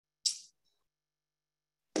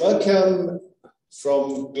Welcome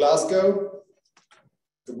from Glasgow.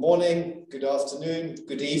 Good morning, good afternoon,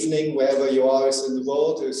 good evening, wherever you are in the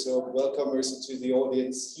world. So welcome also to the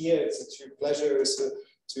audience here. It's a true pleasure also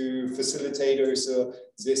to facilitate also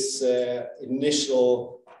this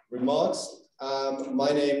initial remarks. My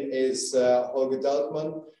name is Holger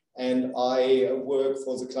Daltmann, and I work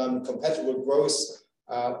for the Climate Compatible Growth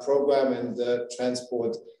Program and the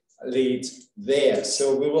transport lead there.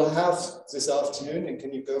 So we will have this afternoon, and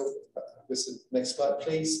can you go with the next slide,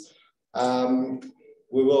 please?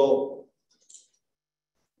 We will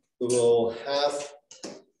have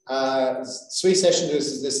 3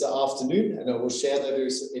 sessions this afternoon, and I will share that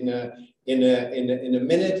in a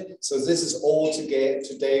minute. So this is all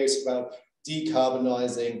today is about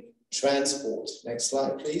decarbonizing transport. Next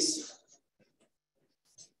slide, please.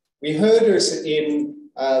 We heard in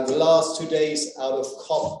the last 2 days out of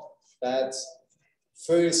COP that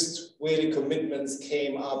first really commitments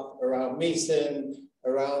came up around methane,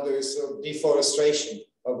 around deforestation.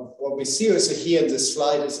 What we see also here in this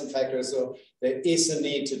slide is, in fact, also there is a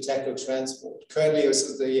need to tackle transport. Currently,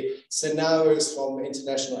 also the scenarios from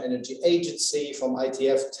International Energy Agency, from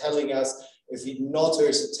ITF, telling us if we not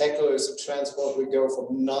also tackle also transport, we go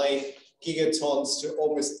from 9 gigatons to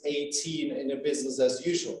almost 18 in a business as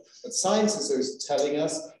usual. But science is also telling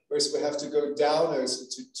us first we have to go down also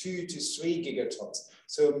to 2 to 3 gigatons.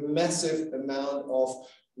 So a massive amount of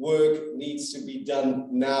work needs to be done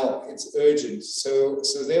now. It's urgent. So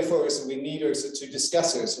therefore also we need also to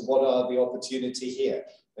discuss also what are the opportunity here.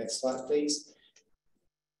 Next slide, please.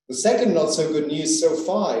 The second not so good news so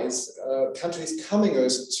far is countries coming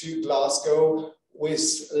also to Glasgow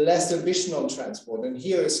with less ambition on transport. And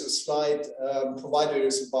here is a slide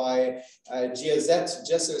provided by GIZ.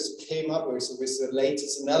 Just came up with the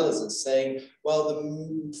latest analysis saying, well,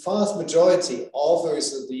 the vast majority of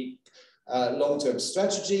the long-term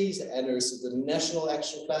strategies and also the national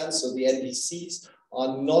action plans, so the NDCs,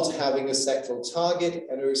 are not having a sectoral target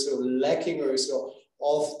and also lacking also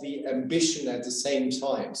of the ambition at the same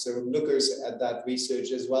time. So look also at that research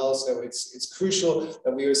as well. So it's crucial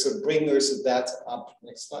that we also bring also that up.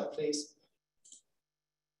 Next slide, please.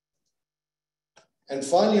 And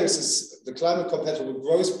finally, the Climate Compatible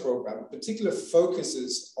Growth Program particularly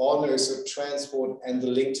focuses on also transport and the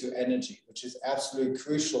link to energy, which is absolutely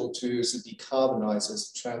crucial to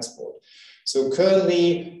decarbonize transport. So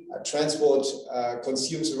currently, transport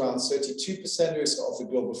consumes around 32% of the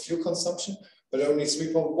global fuel consumption, but only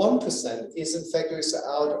 3.1% is in fact also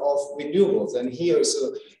out of renewables. And here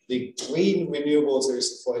also the green renewables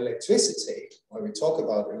also for electricity, when we talk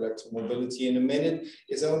about electromobility in a minute,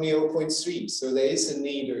 is only 0.3. So there is a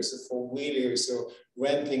need also for really also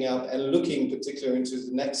ramping up and looking particularly into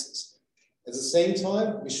the nexus. At the same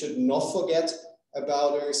time, we should not forget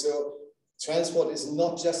about also transport is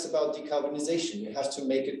not just about decarbonization. You have to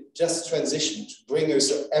make it just transition to bring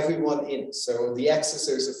also everyone in. So the access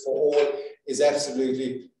also for all is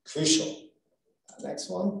absolutely crucial. Next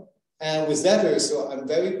one. And with that also, I'm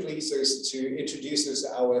very pleased also to introduce also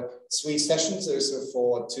our 3 sessions also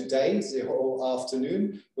for today, the whole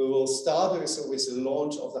afternoon. We will start also with the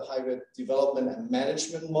launch of the hybrid development and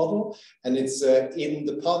management model. And it's in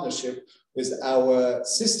the partnership with our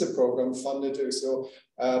sister program funded also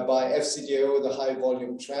by FCDO, the High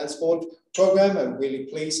Volume Transport Program. I'm really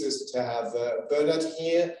pleased also to have Bernard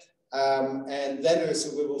here. And then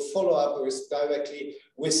also we will follow up directly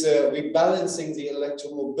with rebalancing the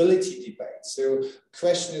electromobility debate. So the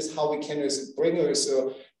question is how we can also bring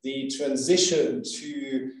also the transition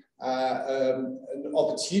to an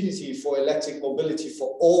opportunity for electric mobility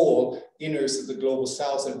for all in also the global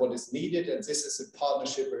south and what is needed. And this is a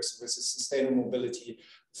partnership also with the Sustainable Mobility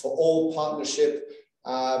for All partnership.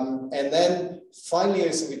 And then finally,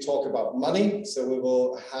 also we talk about money. So we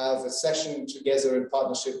will have a session together in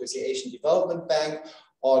partnership with the Asian Development Bank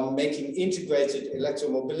on making integrated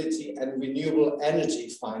electromobility and renewable energy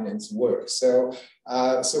finance work. So,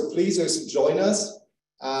 please also join us.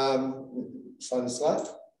 Final slide.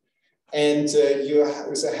 And you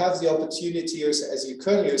also have the opportunity, also, as you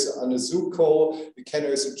currently also on a Zoom call, you can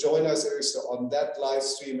also join us also on that live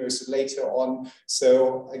stream also later on.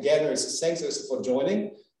 So again, also thanks also for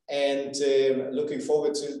joining and looking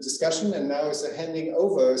forward to the discussion. And now also handing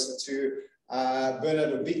over also to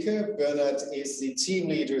Bernard Obike. Bernard is the team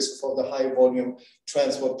leader for the High Volume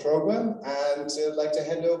Transport Program. And I'd like to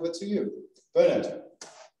hand over to you, Bernard.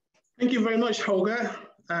 Thank you very much, Holger.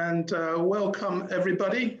 And welcome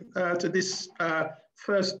everybody to this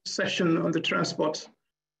first session on the transport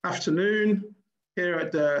afternoon here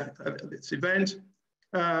at this event,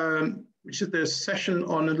 which is the session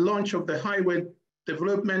on the launch of the highway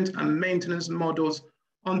development and maintenance models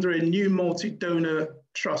under a new multi-donor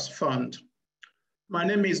trust fund. My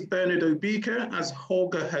name is Bernard Obika, as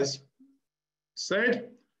Holger has said.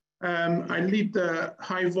 I lead the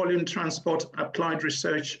High Volume Transport Applied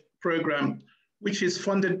Research Program, which is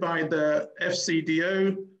funded by the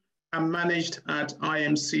FCDO and managed at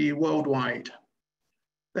IMC worldwide.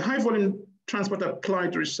 The High Volume Transport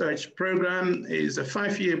Applied Research Program is a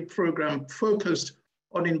 5-year program focused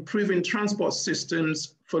on improving transport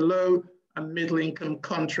systems for low and middle income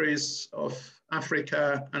countries of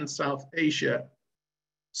Africa and South Asia.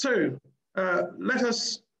 So let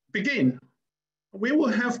us begin. We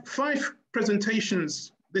will have 5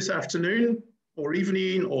 presentations this afternoon or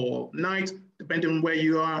evening or night, depending on where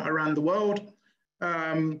you are around the world.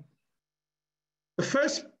 The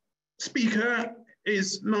first speaker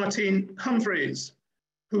is Martin Humphreys,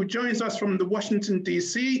 who joins us from the Washington,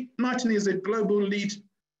 DC. Martin is a global lead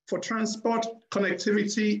for transport,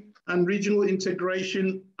 connectivity, and regional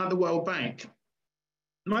integration at the World Bank.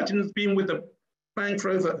 Martin has been with the bank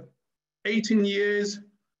for over 18 years,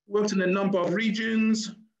 worked in a number of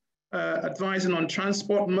regions, advising on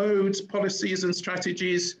transport modes, policies, and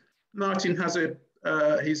strategies. Martin has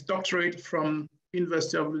his doctorate from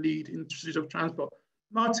University of Leeds Institute of Transport.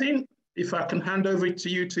 Martin, if I can hand over to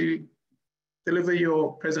you to deliver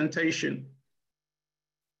your presentation.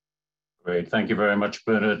 Great, thank you very much,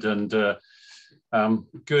 Bernard, and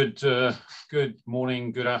good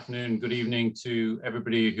morning, good afternoon, good evening to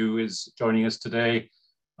everybody who is joining us today.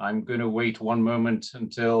 I'm going to wait one moment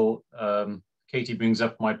until Katie brings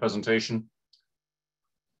up my presentation,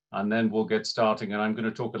 and then we'll get starting. And I'm going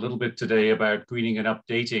to talk a little bit today about greening and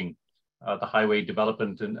updating the highway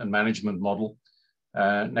development and management model.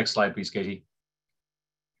 Next slide, please, Katie.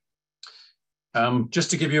 Just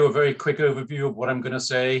to give you a very quick overview of what I'm going to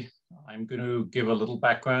say, I'm going to give a little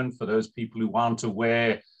background for those people who aren't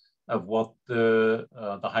aware of what the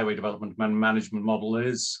highway development and management model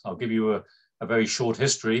is. I'll give you a very short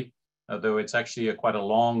history, though it's actually quite a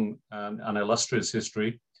long and illustrious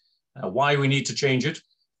history, why we need to change it.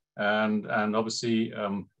 And obviously,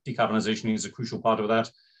 decarbonization is a crucial part of that.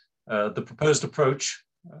 The proposed approach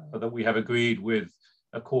that we have agreed with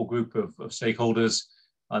a core group of stakeholders,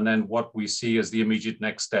 and then what we see as the immediate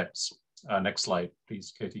next steps. Next slide,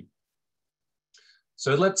 please, Katie.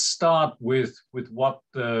 So let's start with what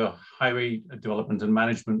the highway development and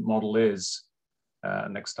management model is.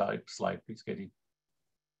 Next slide, please, Katie.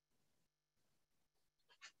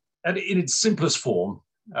 And in its simplest form,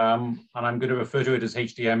 and I'm going to refer to it as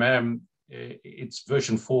HDMM, its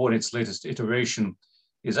version 4 in its latest iteration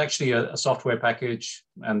is actually a software package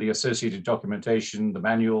and the associated documentation, the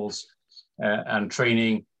manuals and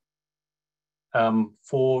training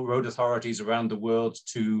for road authorities around the world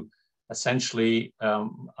to essentially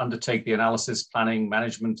undertake the analysis, planning,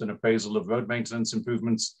 management, and appraisal of road maintenance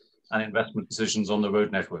improvements and investment decisions on the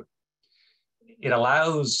road network. It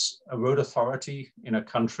allows a road authority in a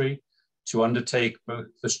country to undertake both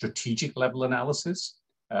the strategic level analysis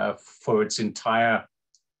for its entire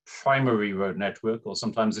primary road network, or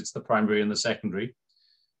sometimes it's the primary and the secondary,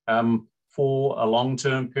 for a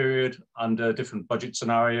long-term period under different budget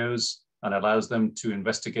scenarios, and allows them to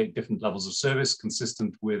investigate different levels of service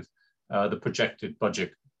consistent with the projected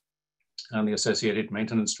budget and the associated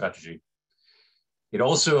maintenance strategy. It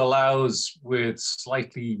also allows, with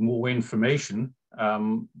slightly more information,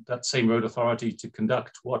 that same road authority to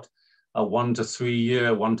conduct what a 1 to 3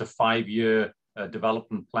 year, 1 to 5 year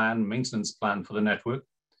development plan, maintenance plan for the network,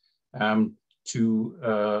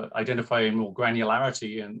 to identify in more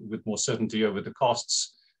granularity and with more certainty over the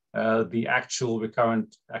costs, the actual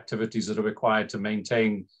recurrent activities that are required to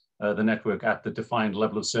maintain the network at the defined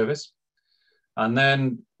level of service. And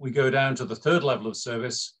then we go down to the third level of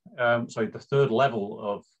service, the third level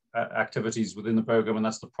of activities within the program, and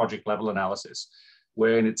that's the project level analysis,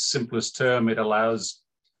 where in its simplest term, it allows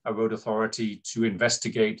a road authority to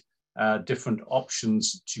investigate different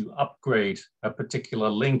options to upgrade a particular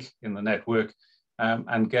link in the network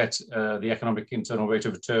and get the economic internal rate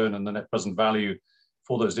of return and the net present value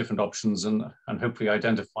for those different options, and hopefully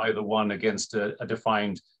identify the one against a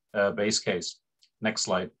defined base case. Next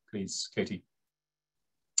slide, please, Katie.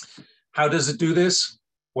 How does it do this?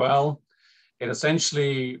 Well, it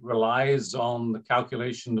essentially relies on the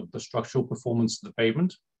calculation of the structural performance of the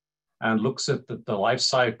pavement and looks at the life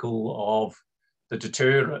cycle of the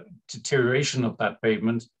deterioration of that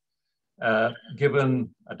pavement,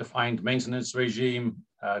 given a defined maintenance regime,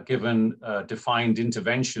 given defined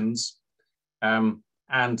interventions,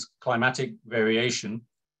 and climatic variation.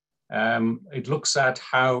 It looks at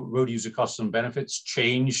how road user costs and benefits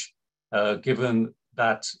change given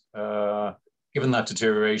that given that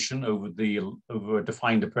deterioration over a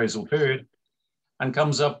defined appraisal period, and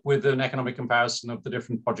comes up with an economic comparison of the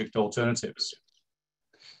different project alternatives.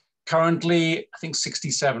 Currently, I think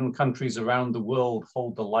 67 countries around the world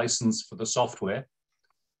hold the license for the software,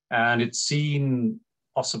 and it's seen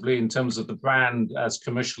possibly in terms of the brand as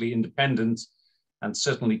commercially independent and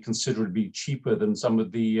certainly considerably cheaper than some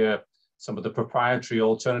of the proprietary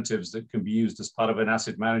alternatives that can be used as part of an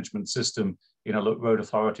asset management system in a road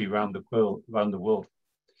authority around the world.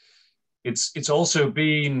 It's also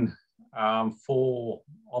been for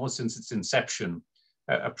almost since its inception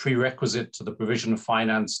a prerequisite to the provision of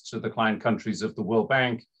finance to the client countries of the World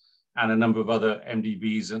Bank and a number of other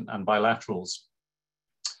MDBs and bilaterals.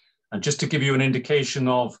 And just to give you an indication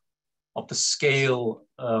of the scale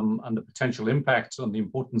and the potential impact on the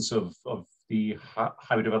importance of the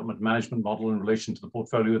highway development management model in relation to the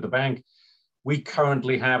portfolio of the bank, we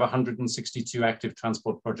currently have 162 active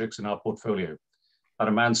transport projects in our portfolio. That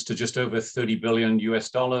amounts to just over $30 billion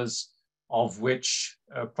US, of which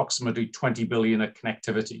approximately 20 billion are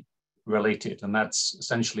connectivity related, and that's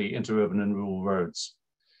essentially interurban and rural roads.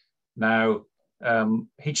 Now,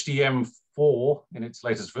 HDM4 in its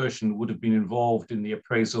latest version would have been involved in the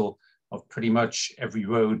appraisal of pretty much every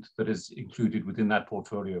road that is included within that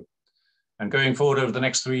portfolio. And going forward over the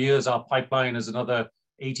next 3 years, our pipeline is another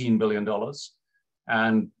 $18 billion.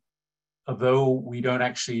 And although we don't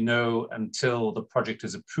actually know until the project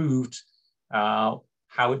is approved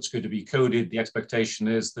how it's going to be coded, the expectation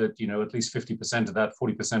is that at least 50% of that,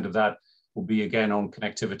 40% of that will be again on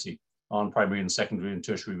connectivity on primary and secondary and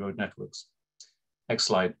tertiary road networks. Next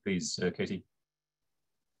slide, please, Katie.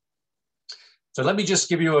 So let me just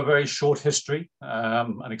give you a very short history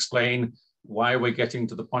and explain why we're getting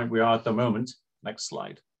to the point we are at the moment. Next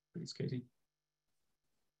slide, please, Katie.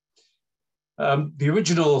 The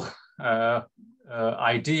original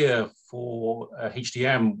idea for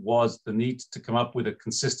HDM was the need to come up with a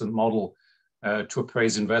consistent model to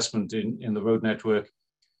appraise investment in the road network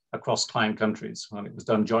across client countries. And it was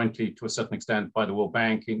done jointly to a certain extent by the World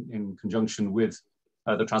Bank in conjunction with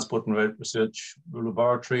the Transport and Road Research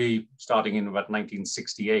Laboratory starting in about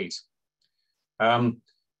 1968.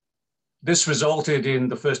 This resulted in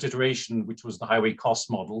the first iteration, which was the highway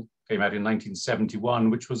cost model, came out in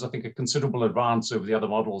 1971, which was, I think, a considerable advance over the other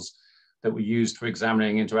models that were used for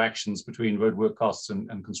examining interactions between roadwork costs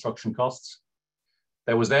and construction costs.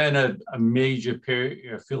 There was then a major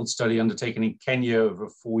field study undertaken in Kenya over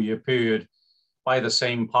a 4-year period by the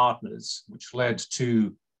same partners, which led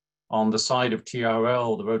to, on the side of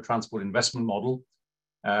TRL, the Road Transport Investment Model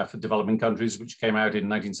for developing countries, which came out in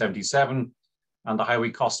 1977, and the highway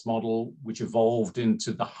cost model, which evolved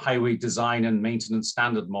into the Highway Design and Maintenance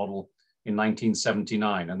Standard Model in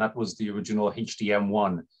 1979, and that was the original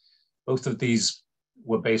HDM1. Both of these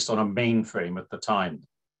were based on a mainframe at the time.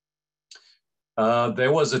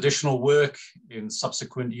 There was additional work in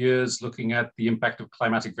subsequent years looking at the impact of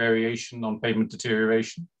climatic variation on pavement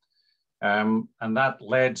deterioration. And that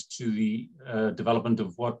led to the development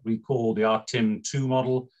of what we call the RTIM2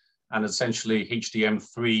 model and essentially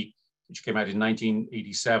HDM3, which came out in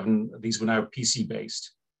 1987. These were now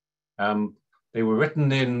PC-based. They were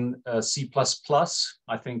written in C++,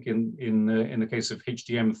 I think, in the case of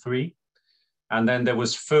HDM3. And then there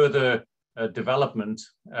was further development.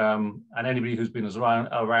 And anybody who's been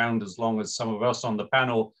around as long as some of us on the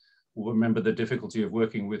panel will remember the difficulty of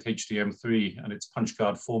working with HDM3 and its punch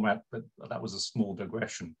card format, but that was a small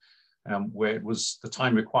digression, where it was the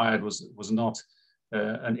time required was not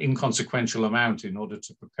an inconsequential amount in order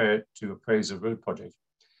to prepare to appraise a road project.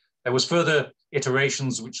 There was further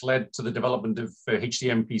iterations which led to the development of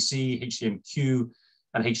HDM-PC, HDM-Q,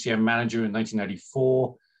 and HDM Manager in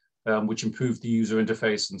 1994, which improved the user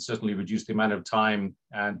interface and certainly reduced the amount of time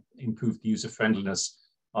and improved the user friendliness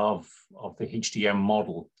of the HDM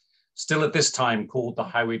model. Still at this time called the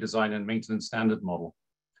Highway Design and Maintenance Standard Model.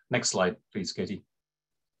 Next slide, please, Katie.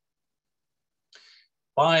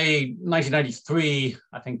 By 1993,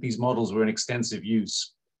 I think these models were in extensive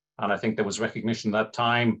use. And I think there was recognition at that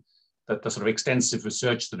time that the sort of extensive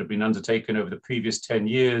research that had been undertaken over the previous 10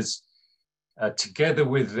 years, together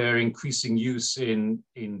with their increasing use in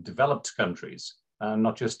developed countries,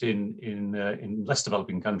 not just in less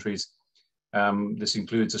developing countries. This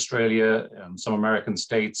includes Australia, some American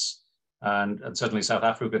states, and certainly South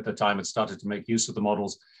Africa at the time had started to make use of the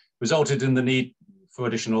models, resulted in the need for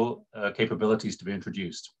additional capabilities to be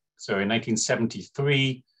introduced. So in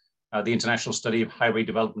 1973, the International Study of Highway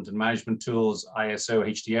Development and Management Tools, ISO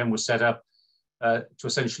HDM, was set up to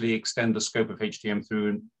essentially extend the scope of HDM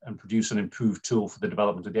through and produce an improved tool for the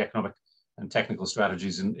development of the economic and technical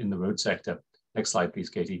strategies in the road sector. Next slide, please,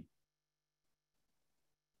 Katie.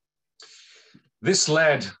 This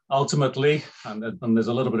led ultimately, and there's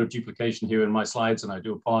a little bit of duplication here in my slides, and I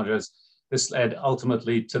do apologize. This led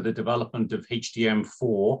ultimately to the development of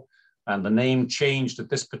HDM4, and the name changed at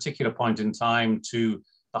this particular point in time to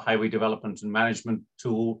the Highway Development and Management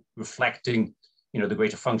Tool, reflecting, the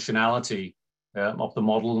greater functionality of the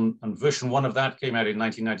model. And version 1 of that came out in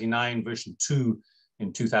 1999, version 2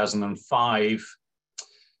 in 2005.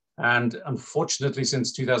 And unfortunately,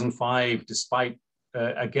 since 2005, despite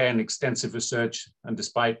again, extensive research, and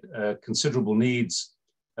despite considerable needs,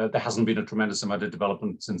 there hasn't been a tremendous amount of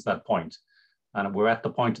development since that point. And we're at the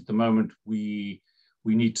point at the moment we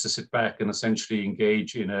need to sit back and essentially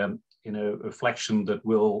engage in a reflection that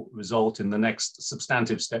will result in the next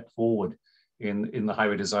substantive step forward in the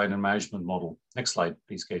highway design and management model. Next slide,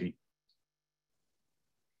 please, Katie.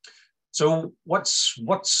 So what's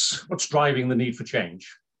driving the need for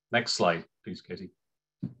change? Next slide, please, Katie.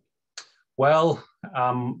 Well,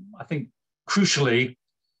 I think crucially,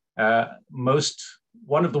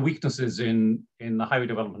 one of the weaknesses in the highway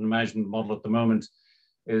development and management model at the moment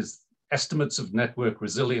is estimates of network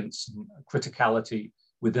resilience and criticality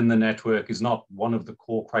within the network is not one of the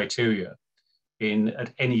core criteria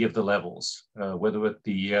at any of the levels, whether at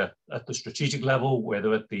the strategic level,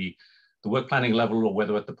 whether at the work planning level, or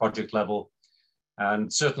whether at the project level.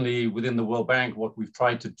 And certainly within the World Bank, what we've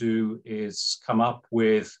tried to do is come up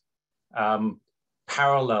with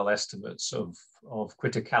parallel estimates of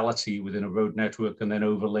criticality within a road network, and then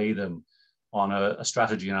overlay them on a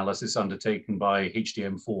strategy analysis undertaken by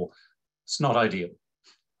HDM4. It's not ideal.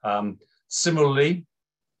 Similarly,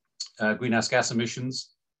 greenhouse gas emissions,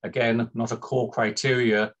 again, not a core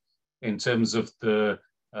criteria in terms of the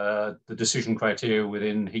decision criteria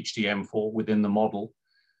within HDM4, within the model.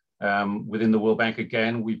 Within the World Bank,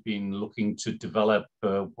 again, we've been looking to develop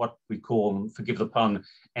what we call, forgive the pun,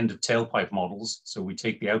 end of tailpipe models. So we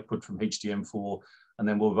take the output from HDM4 and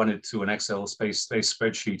then we'll run it through an Excel space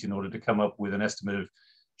spreadsheet in order to come up with an estimate of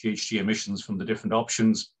GHG emissions from the different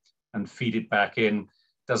options and feed it back in.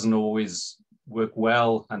 Doesn't always work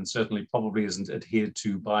well, and certainly probably isn't adhered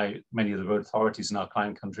to by many of the road authorities in our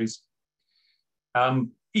client countries.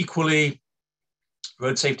 Equally,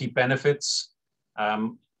 road safety benefits,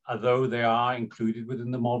 although they are included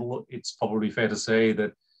within the model, it's probably fair to say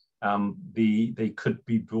that they could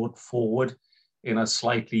be brought forward in a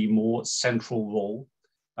slightly more central role.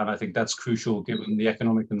 And I think that's crucial given the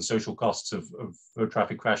economic and social costs of road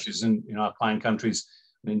traffic crashes in our client countries,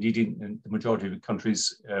 and indeed in the majority of the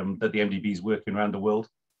countries that the MDB is working around the world.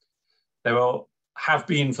 There have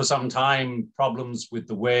been for some time problems with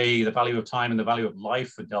the way the value of time and the value of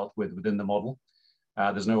life are dealt with within the model.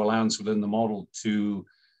 There's no allowance within the model to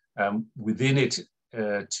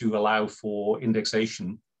to allow for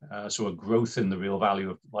indexation, so a growth in the real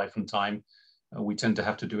value of life and time. We tend to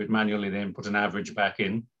have to do it manually, then put an average back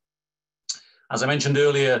in. As I mentioned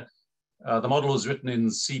earlier, the model was written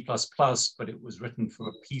in C++, but it was written for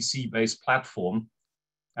a PC-based platform.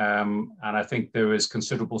 And I think there is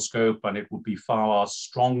considerable scope, and it would be far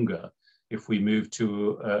stronger if we move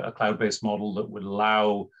to a cloud-based model that would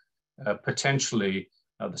allow potentially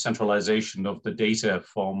the centralization of the data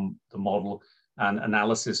from the model and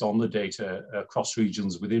analysis on the data across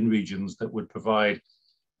regions, within regions, that would provide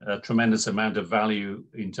a tremendous amount of value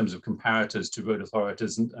in terms of comparators to road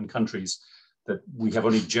authorities and countries that we have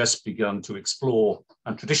only just begun to explore.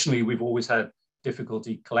 And traditionally, we've always had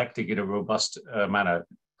difficulty collecting in a robust manner,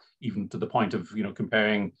 even to the point of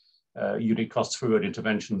comparing unit costs for road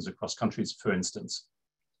interventions across countries, for instance.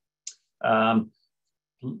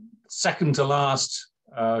 Second to last,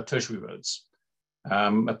 tertiary roads.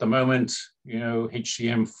 At the moment,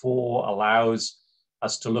 HDM4 allows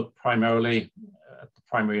us to look primarily at the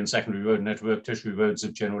primary and secondary road network. Tertiary roads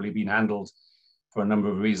have generally been handled for a number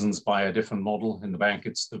of reasons by a different model. In the bank,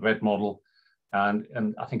 it's the red model.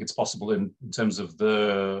 And I think it's possible in terms of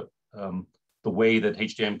the way that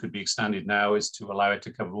HDM could be extended now is to allow it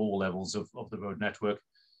to cover all levels of the road network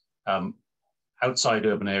outside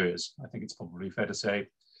urban areas. I think it's probably fair to say.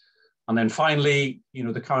 And then finally,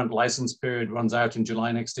 the current license period runs out in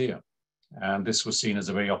July next year. And this was seen as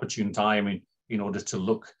a very opportune time in order to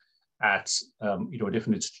look at a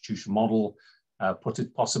different institutional model, put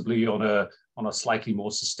it possibly on a slightly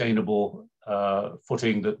more sustainable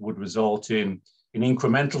footing that would result in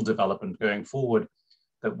incremental development going forward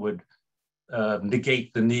that would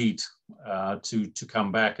negate the need to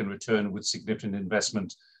come back and return with significant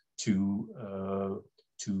investment to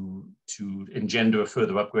engender a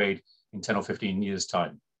further upgrade in 10 or 15 years'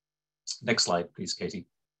 time. Next slide, please, Katie.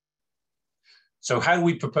 So how do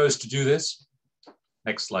we propose to do this?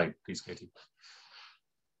 Next slide, please, Katie.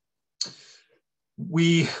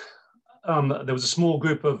 We there was a small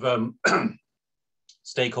group of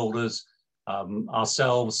stakeholders,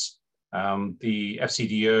 ourselves, the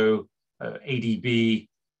FCDO, ADB,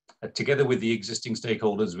 together with the existing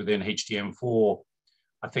stakeholders within HDM4,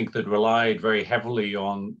 I think that relied very heavily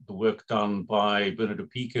on the work done by Bernardo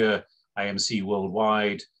Pica, IMC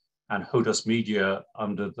Worldwide, and HOTUS Media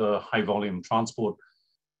under the high volume transport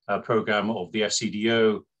program of the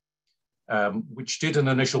FCDO, which did an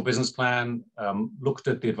initial business plan, looked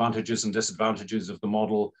at the advantages and disadvantages of the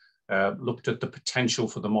model, looked at the potential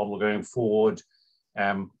for the model going forward,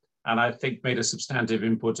 and I think made a substantive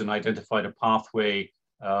input and identified a pathway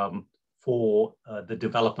for the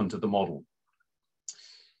development of the model.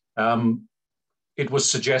 It was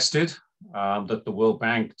suggested that the World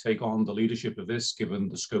Bank take on the leadership of this, given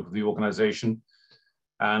the scope of the organization.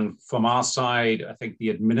 And from our side, I think the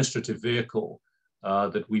administrative vehicle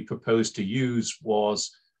that we proposed to use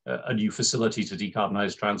was a new facility to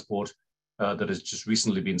decarbonize transport that has just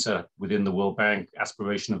recently been set up within the World Bank.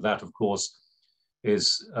 Aspiration of that, of course,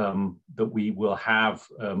 is that we will have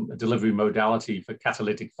a delivery modality for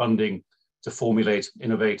catalytic funding to formulate,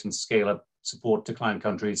 innovate, and scale up support to client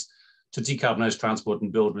countries to decarbonize transport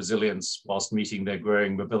and build resilience whilst meeting their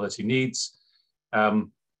growing mobility needs. And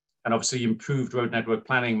obviously improved road network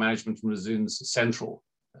planning, management, and resilience is central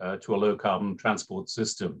to a low carbon transport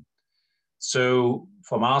system. So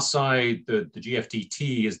from our side, the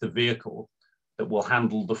GFTT is the vehicle that will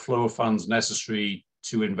handle the flow of funds necessary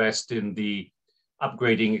to invest in the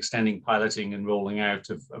upgrading, extending, piloting, and rolling out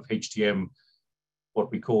of HDM,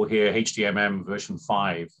 what we call here HDMM version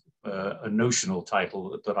 5, a notional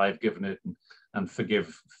title that I've given it, and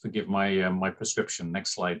forgive my, my prescription.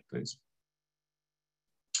 Next slide, please.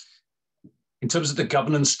 In terms of the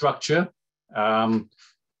governance structure,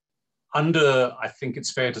 under, I think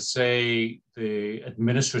it's fair to say, the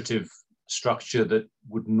administrative structure that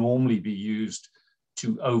would normally be used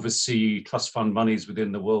to oversee trust fund monies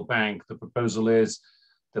within the World Bank, the proposal is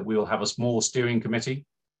that we will have a small steering committee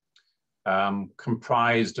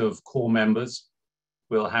comprised of core members.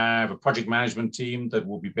 We'll have a project management team that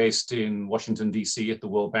will be based in Washington, DC at the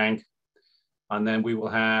World Bank. And then we will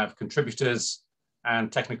have contributors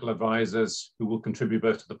and technical advisors who will contribute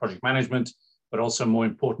both to the project management, but also more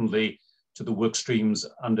importantly, to the work streams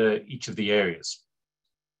under each of the areas.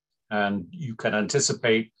 And you can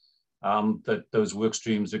anticipate that those work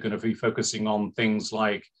streams are going to be focusing on things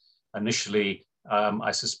like, initially,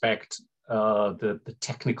 I suspect, the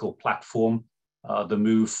technical platform, the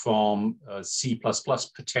move from C++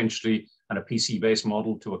 potentially and a PC-based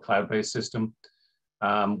model to a cloud-based system,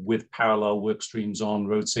 with parallel work streams on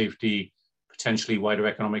road safety, potentially wider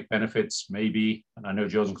economic benefits, maybe, and I know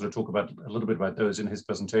Joe's going to talk about a little bit about those in his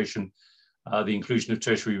presentation, the inclusion of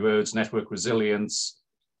tertiary roads, network resilience,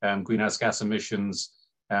 greenhouse gas emissions,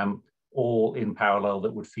 all in parallel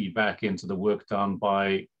that would feed back into the work done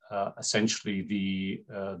by essentially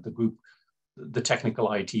the group, the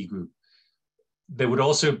technical IT group. There would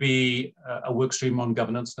also be a work stream on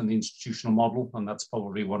governance and the institutional model, and that's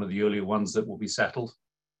probably one of the earlier ones that will be settled.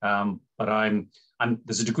 But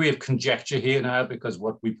there's a degree of conjecture here now, because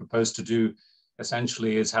what we propose to do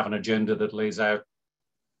essentially is have an agenda that lays out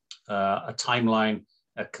a timeline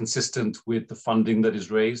consistent with the funding that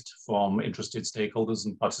is raised from interested stakeholders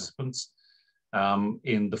and participants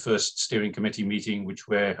in the first steering committee meeting, which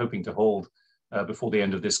we're hoping to hold before the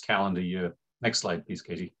end of this calendar year. Next slide, please,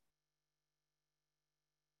 Katie.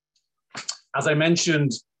 As I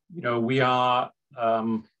mentioned, we are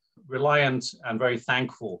reliant and very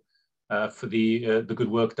thankful for the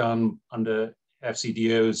good work done under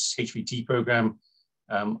FCDO's HVT program,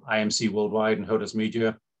 IMC Worldwide, and HOTUS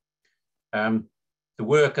Media. The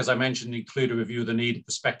work, as I mentioned, included a review of the need and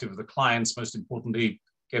perspective of the clients. Most importantly,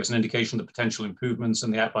 gave us an indication of the potential improvements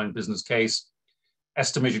in the outlined business case.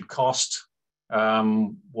 Estimated cost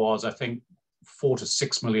was, I think, $4 to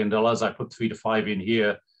 $6 million. I put 3 to 5 in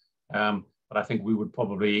here. But I think we would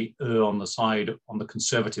probably err on the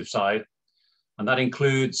conservative side. And that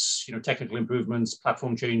includes, technical improvements,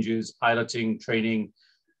 platform changes, piloting, training,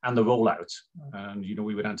 and the rollout. And,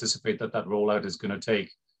 we would anticipate that rollout is going to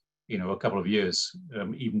take, a couple of years,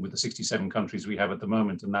 even with the 67 countries we have at the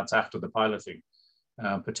moment, and that's after the piloting,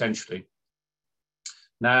 potentially.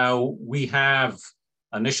 Now, we have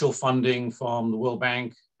initial funding from the World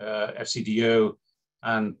Bank, FCDO,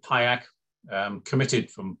 and PIAC, committed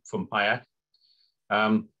from PIAC.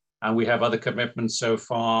 And we have other commitments so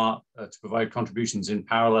far to provide contributions in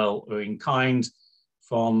parallel or in kind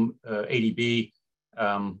from ADB,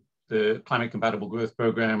 the Climate Compatible Growth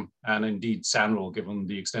Program, and indeed SANRAL, given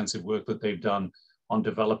the extensive work that they've done on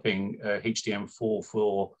developing HDM4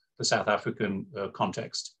 for the South African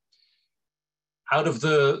context. Out of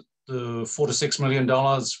the $4 to $6 million,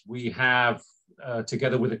 we have,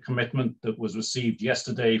 together with a commitment that was received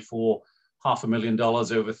yesterday for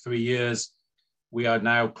 $500,000 over 3 years, we are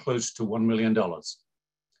now close to $1 million,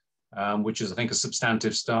 which is, I think, a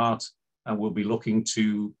substantive start. And we'll be looking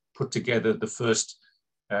to put together the first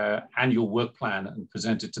annual work plan and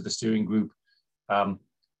present it to the steering group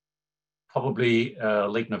probably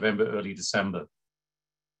late November, early December.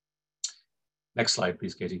 Next slide,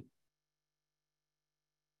 please, Katie.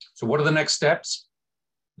 So what are the next steps?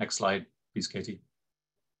 Next slide, please, Katie.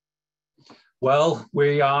 Well,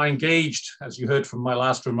 we are engaged, as you heard from my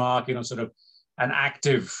last remark, in a sort of an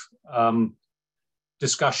active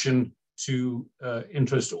discussion to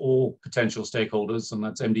interest all potential stakeholders, and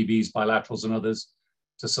that's MDBs, bilaterals, and others,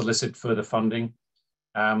 to solicit further funding.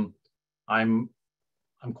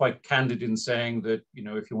 I'm quite candid in saying that, you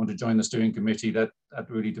know, if you want to join the steering committee, that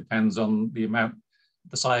really depends on the amount,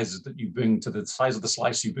 the size that you bring to the size of the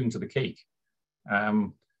slice you bring to the cake.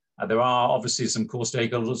 There are obviously some core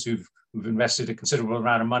stakeholders who've invested a considerable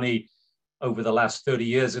amount of money over the last 30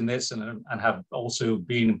 years in this and have also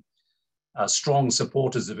been strong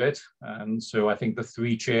supporters of it. And so I think the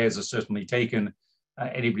 3 chairs are certainly taken.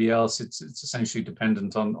 Anybody else, it's essentially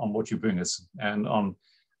dependent on what you bring us,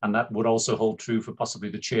 and that would also hold true for possibly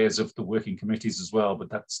the chairs of the working committees as well, but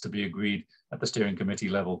that's to be agreed at the steering committee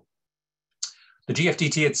level. The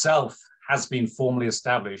GFDT itself has been formally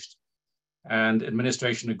established, and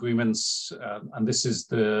administration agreements, and this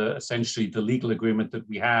is essentially the legal agreement that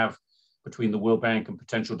we have between the World Bank and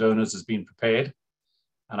potential donors, has been prepared.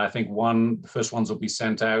 And I think the first ones will be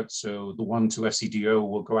sent out. So the one to FCDO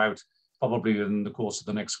will go out probably in the course of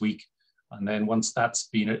the next week. And then once that's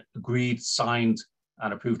been agreed, signed,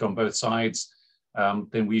 and approved on both sides,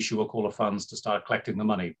 then we issue a call of funds to start collecting the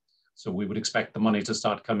money. So we would expect the money to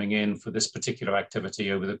start coming in for this particular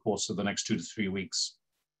activity over the course of the next 2 to 3 weeks.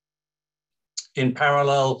 In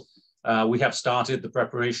parallel, we have started the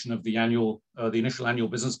preparation of the initial annual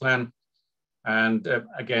business plan. And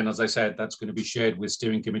again, as I said, that's going to be shared with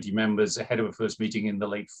steering committee members ahead of a first meeting in the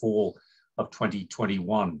late fall of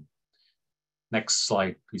 2021. Next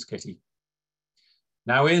slide, please, Katie.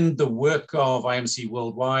 Now, in the work of IMC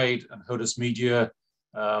Worldwide and HODUS Media,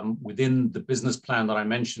 within the business plan that I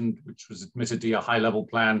mentioned, which was admittedly a high-level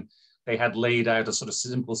plan, they had laid out a sort of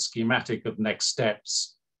simple schematic of next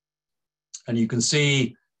steps. And you can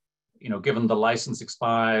see, you know, given the license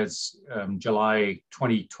expires July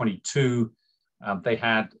 2022, they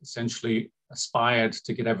had essentially aspired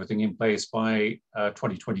to get everything in place by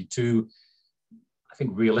 2022. I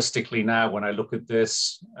think realistically now, when I look at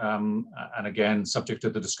this, and again, subject to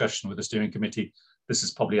the discussion with the steering committee, this is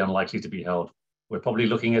probably unlikely to be held. We're probably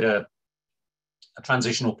looking at a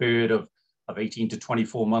transitional period of 18 to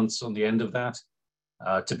 24 months on the end of that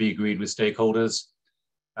to be agreed with stakeholders.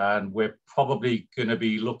 And we're probably going to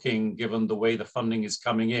be looking, given the way the funding is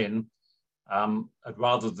coming in,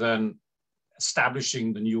 rather than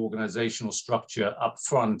establishing the new organizational structure up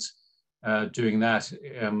front, doing that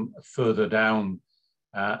further down.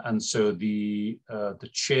 And so the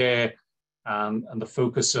chair and the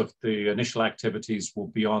focus of the initial activities will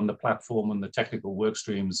be on the platform and the technical work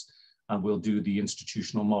streams, and we'll do the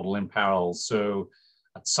institutional model in parallel. So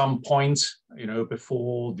at some point, you know,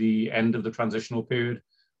 before the end of the transitional period,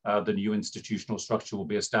 the new institutional structure will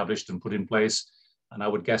be established and put in place. And I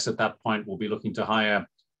would guess at that point, we'll be looking to hire,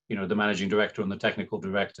 you know, the managing director and the technical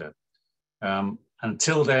director.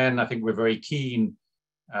 Until then, I think we're very keen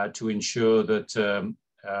to ensure that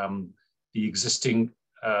the existing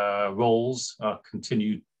roles are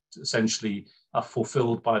continued, essentially are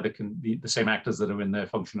fulfilled by the same actors that are in their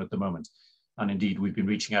function at the moment. And indeed, we've been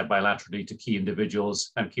reaching out bilaterally to key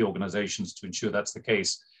individuals and key organizations to ensure that's the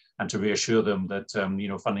case, and to reassure them that you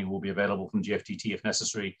know, funding will be available from GFDT if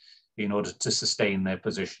necessary in order to sustain their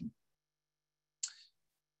position.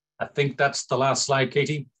 I think that's the last slide,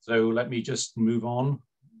 Katie. So let me just move on.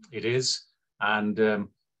 It is. And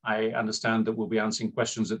I understand that we'll be answering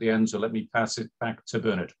questions at the end, so let me pass it back to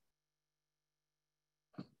Bernard.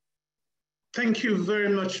 Thank you very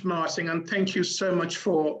much, Martin, and thank you so much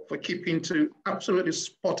for keeping to absolutely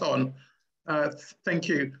spot on. Thank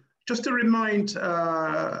you. Just to remind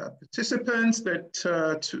participants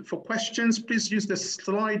that for questions, please use the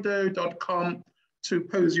slido.com to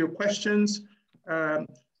pose your questions,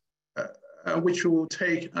 which we will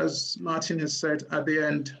take, as Martin has said, at the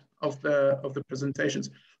end of the presentations.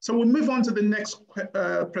 So we'll move on to the next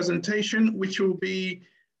presentation, which will be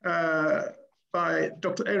by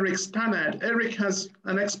Dr. Eric Stannard. Eric has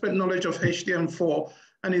an expert knowledge of HDM4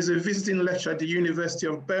 and is a visiting lecturer at the University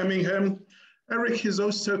of Birmingham. Eric is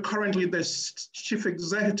also currently the Chief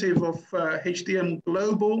Executive of HDM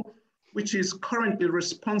Global, which is currently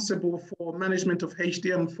responsible for management of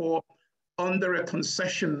HDM4 under a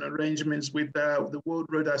concession arrangements with the World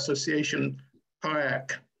Road Association,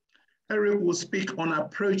 (PIAC). Eric will speak on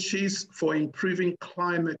approaches for improving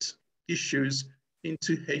climate issues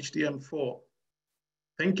into HDM4.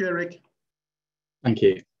 Thank you, Eric. Thank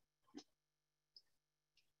you.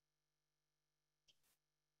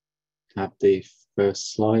 Have the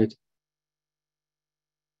first slide.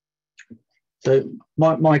 So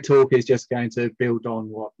my talk is just going to build on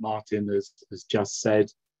what Martin has just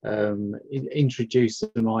said, introduce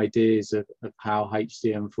some ideas of how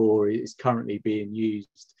HDM4 is currently being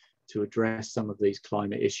used to address some of these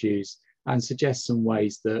climate issues, and suggest some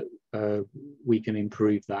ways that we can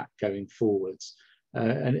improve that going forwards.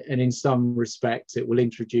 And in some respects, it will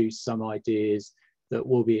introduce some ideas that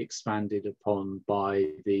will be expanded upon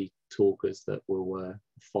by the talkers that will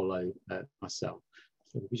follow myself.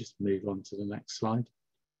 So if we just move on to the next slide.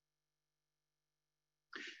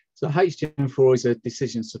 So HDM4 is a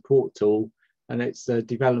decision support tool, and it's the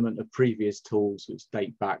development of previous tools which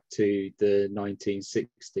date back to the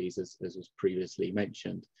 1960s, as was previously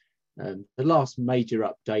mentioned. The last major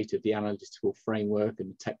update of the analytical framework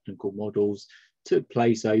and technical models took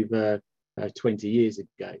place over 20 years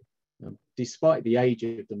ago. Despite the age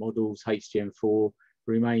of the models, HDM4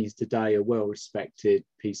 remains today a well-respected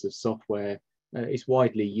piece of software. It's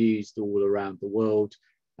widely used all around the world.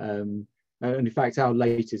 And in fact, our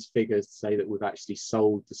latest figures say that we've actually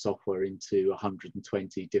sold the software into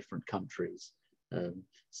 120 different countries. You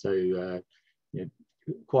know,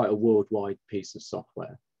 quite a worldwide piece of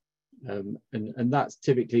software. And that's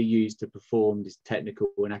typically used to perform these technical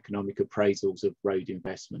and economic appraisals of road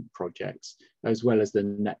investment projects, as well as the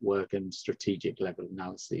network and strategic level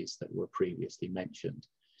analyses that were previously mentioned.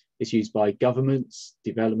 It's used by governments,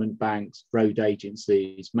 development banks, road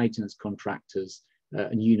agencies, maintenance contractors,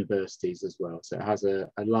 and universities as well. So it has a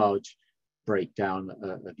large breakdown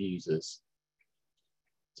of users.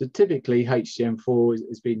 So typically HDM4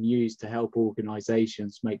 has been used to help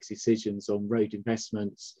organisations make decisions on road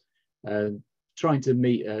investments, trying to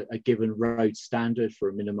meet a given road standard for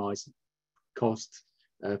a minimised cost,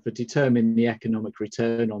 for determining the economic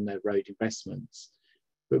return on their road investments.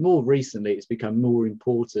 But more recently, it's become more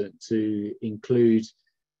important to include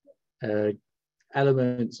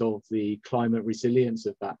elements of the climate resilience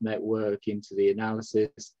of that network into the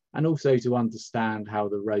analysis, and also to understand how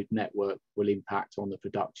the road network will impact on the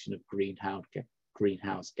production of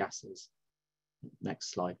greenhouse gases.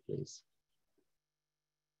 Next slide, please.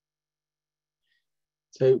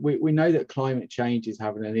 So we know that climate change is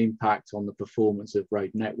having an impact on the performance of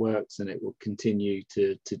road networks, and it will continue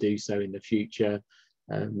to do so in the future.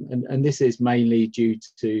 And this is mainly due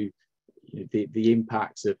to the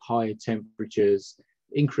impacts of higher temperatures,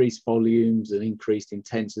 increased volumes and increased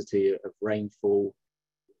intensity of rainfall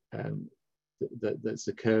that's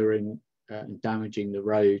occurring and damaging the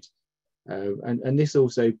road. And this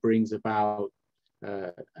also brings about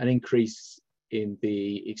an increase in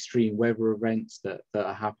the extreme weather events that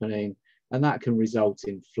are happening, and that can result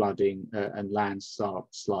in flooding and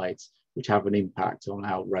landslides, which have an impact on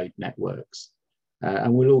our road networks.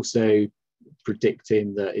 And we're also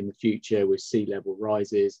predicting that in the future, with sea level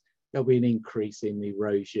rises, there'll be an increase in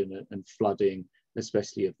erosion and flooding,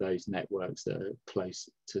 especially of those networks that are close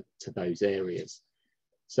to those areas.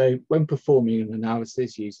 So when performing an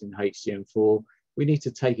analysis using HDM4, we need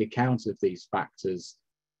to take account of these factors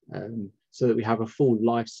so that we have a full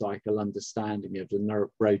life cycle understanding of the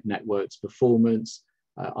road network's performance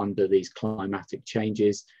under these climatic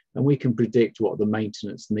changes, and we can predict what the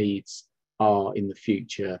maintenance needs are in the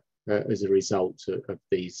future as a result of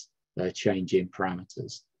these changing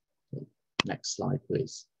parameters. Next slide,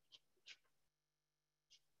 please.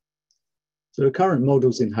 So the current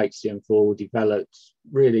models in HDM4 were developed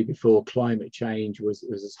really before climate change was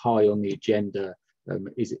as high on the agenda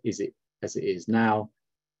as it is now.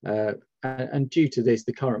 And due to this,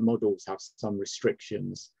 the current models have some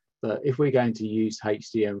restrictions. But if we're going to use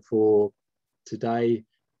HDM4 today,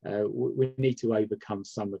 we need to overcome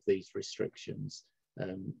some of these restrictions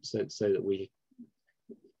so that we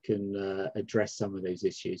can address some of those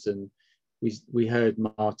issues. And we heard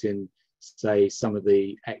Martin say some of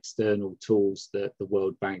the external tools that the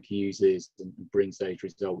World Bank uses and brings those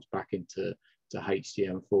results back into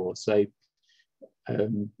HDM4. So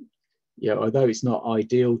yeah, although it's not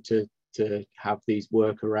ideal to have these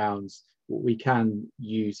workarounds, we can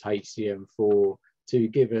use HDM4 to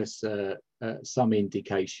give us some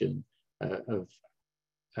indication of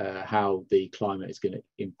how the climate is going to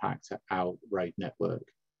impact our road network.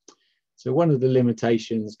 So one of the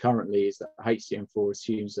limitations currently is that HDM4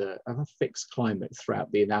 assumes a fixed climate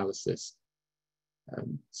throughout the analysis.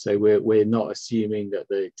 So we're not assuming that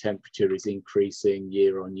the temperature is increasing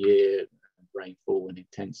year on year, rainfall and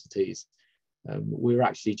intensities. We're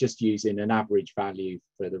actually just using an average value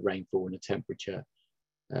for the rainfall and the temperature.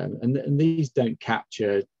 And these don't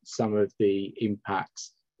capture some of the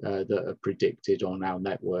impacts that are predicted on our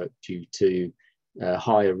network due to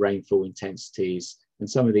higher rainfall intensities and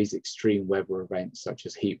some of these extreme weather events such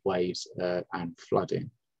as heat waves and flooding.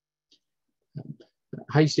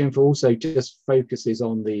 HDM4 also just focuses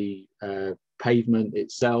on the pavement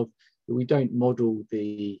itself, but we don't model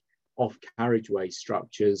the off-carriageway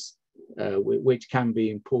structures, which can be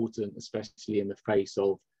important, especially in the face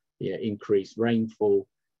of increased rainfall.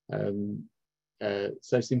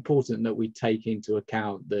 So it's important that we take into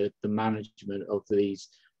account the management of these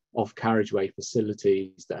off-carriageway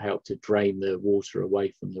facilities that help to drain the water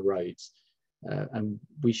away from the roads. And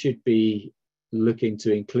we should be looking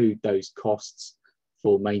to include those costs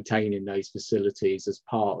for maintaining those facilities as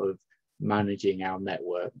part of managing our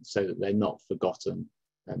network so that they're not forgotten.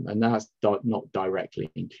 And that's not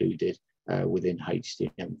directly included within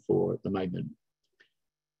HDM4 at the moment.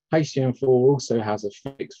 HDM4 also has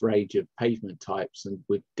a fixed range of pavement types and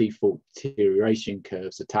with default deterioration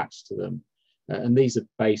curves attached to them. And these are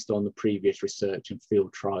based on the previous research and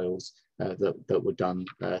field trials that were done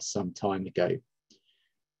some time ago.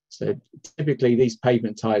 So typically these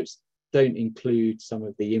pavement types don't include some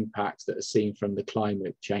of the impacts that are seen from the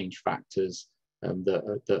climate change factors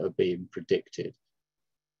that are being predicted.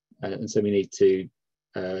 And so we need to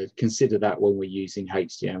consider that when we're using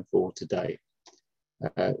HDM4 today.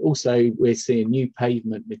 Also, we're seeing new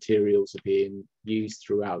pavement materials are being used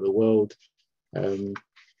throughout the world,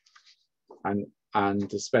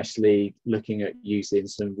 and especially looking at using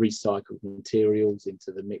some recycled materials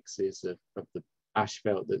into the mixes of the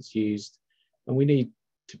asphalt that's used. And we need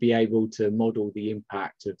to be able to model the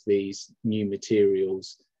impact of these new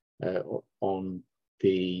materials on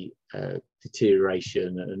the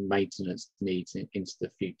deterioration and maintenance needs into the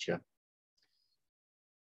future.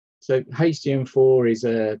 So HDM4 is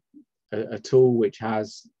a tool which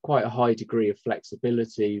has quite a high degree of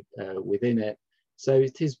flexibility within it. So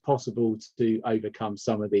it is possible to overcome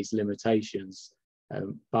some of these limitations,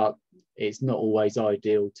 but it's not always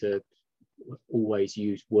ideal to always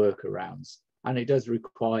use workarounds. And it does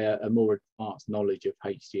require a more advanced knowledge of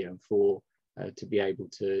HDM4 to be able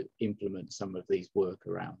to implement some of these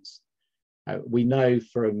workarounds. We know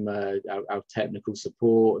from our technical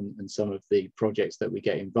support and some of the projects that we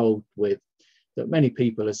get involved with that many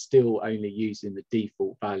people are still only using the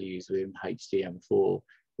default values within HDM4,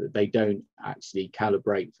 that they don't actually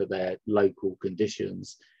calibrate for their local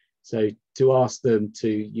conditions. So to ask them to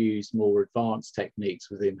use more advanced techniques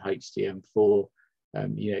within HDM4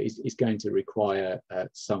 is going to require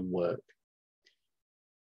some work.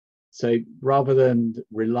 So rather than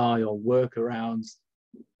rely on workarounds,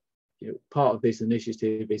 part of this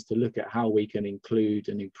initiative is to look at how we can include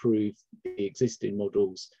and improve the existing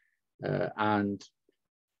models and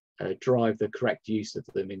drive the correct use of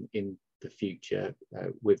them in the future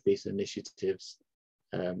with these initiatives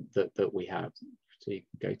that we have. So you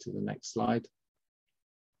can go to the next slide.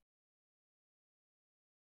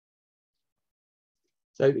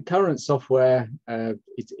 So the current software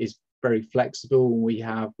is very flexible, and we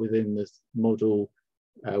have within this model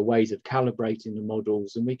ways of calibrating the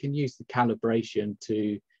models, and we can use the calibration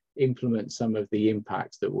to implement some of the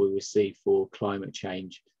impacts that we will see for climate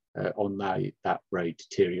change on that road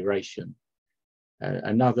deterioration.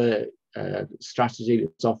 Another strategy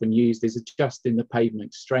that's often used is adjusting the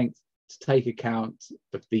pavement strength to take account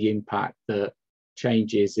of the impact that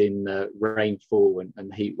changes in rainfall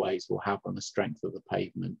and heat waves will have on the strength of the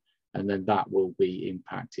pavement, and then that will be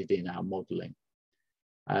impacted in our modelling.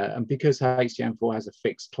 And because HDM4 has a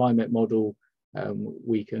fixed climate model,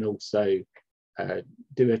 we can also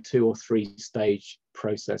do a 2 or 3 stage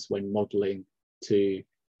process when modelling to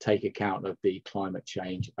take account of the climate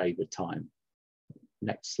change over time.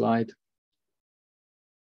 Next slide.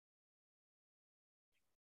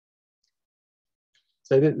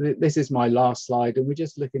 So this is my last slide, and we're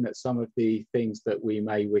just looking at some of the things that we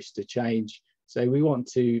may wish to change. So we want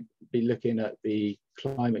to be looking at the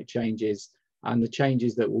climate changes and the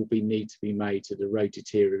changes that will need to be made to the road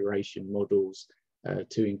deterioration models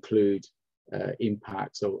to include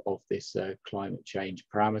impacts of this climate change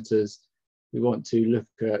parameters. We want to look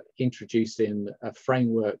at introducing a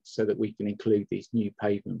framework so that we can include these new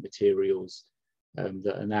pavement materials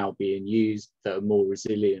that are now being used that are more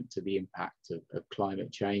resilient to the impact of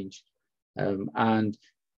climate change. And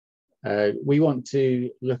we want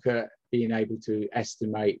to look at being able to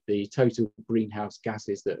estimate the total greenhouse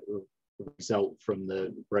gases that will result from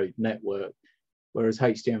the road network. Whereas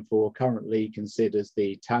HDM4 currently considers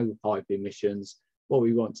the tailpipe emissions, what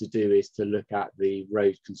we want to do is to look at the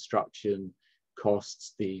road construction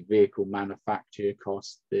costs, the vehicle manufacture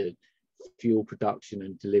costs, the fuel production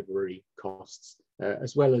and delivery costs,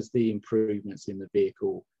 as well as the improvements in the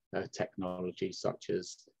vehicle technology, such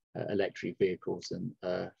as electric vehicles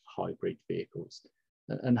and hybrid vehicles.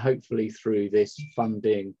 And hopefully through this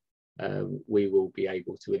funding, we will be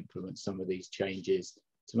able to implement some of these changes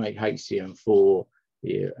to make HDM4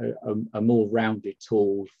 a more rounded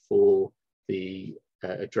tool for the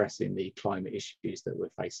addressing the climate issues that we're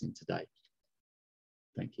facing today.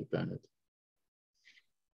 Thank you, Bernard.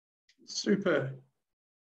 Super.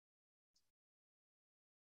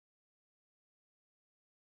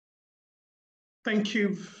 Thank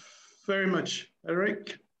you very much,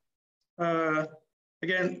 Eric.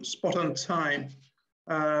 Again, spot on time.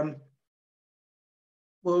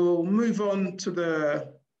 We'll move on to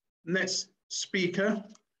the next speaker,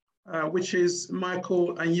 which is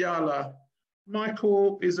Michael Anyala.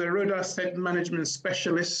 Michael is a road asset management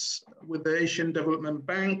specialist with the Asian Development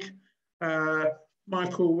Bank.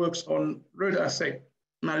 Michael works on road asset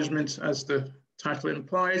management, as the title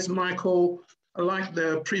implies. Michael, like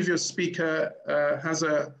the previous speaker, has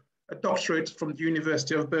a doctorate from the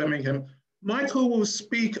University of Birmingham. Michael will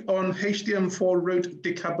speak on HDM4 Road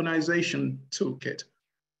Decarbonization Toolkit.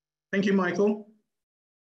 Thank you, Michael.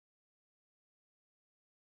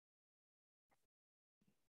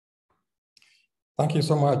 Thank you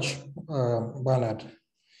so much, Bernard.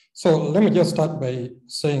 So let me just start by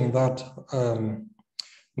saying that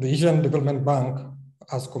the Asian Development Bank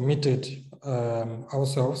has committed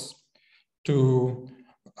ourselves to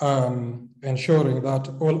ensuring that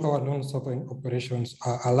all our non-sovereign operations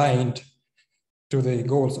are aligned to the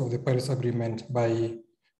goals of the Paris Agreement by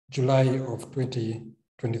July of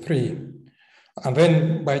 2023. And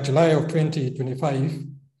then by July of 2025,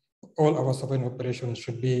 all our sovereign operations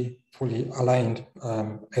should be fully aligned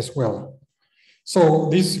as well. So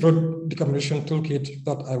this road decarbonization toolkit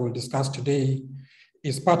that I will discuss today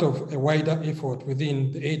is part of a wider effort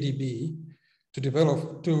within the ADB to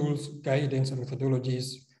develop tools, guidance, and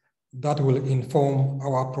methodologies that will inform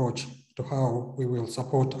our approach to how we will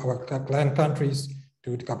support our client countries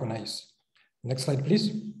to decarbonize. Next slide,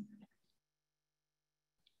 please.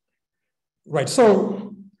 Right,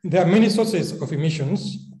 so there are many sources of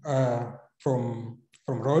emissions from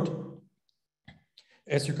road,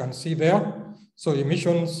 as you can see there. So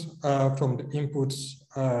emissions from the inputs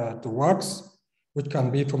to works, which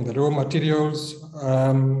can be from the raw materials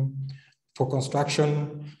for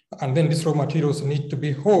construction, and then these raw materials need to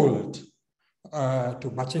be hauled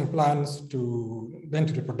to batching plants, to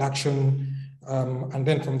the production, and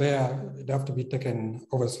then from there it have to be taken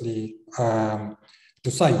obviously to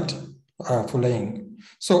site for laying.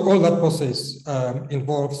 So all that process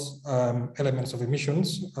involves elements of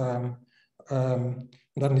emissions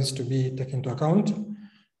that needs to be taken into account.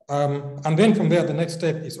 And then from there, the next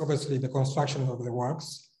step is obviously the construction of the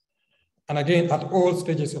works. And again, at all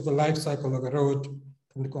stages of the life cycle of the road,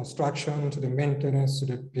 from the construction to the maintenance, to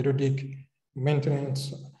the periodic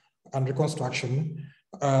maintenance and reconstruction,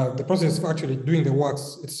 the process of actually doing the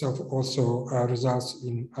works itself also results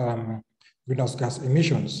in greenhouse gas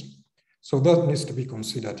emissions. So that needs to be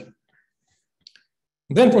considered.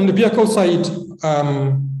 Then from the vehicle side,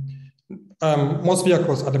 most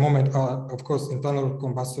vehicles at the moment are, of course, internal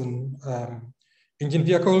combustion engine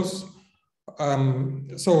vehicles.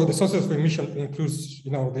 So the sources of emission includes,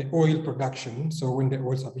 the oil production. So when the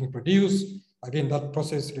oils are being produced, again, that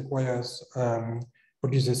process requires,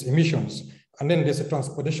 produces emissions. And then there's a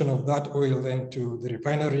transportation of that oil then to the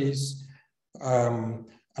refineries, and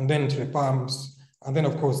then to the pumps. And then,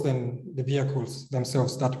 of course, then the vehicles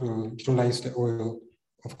themselves that will utilize the oil,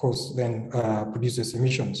 of course, then produces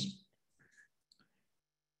emissions.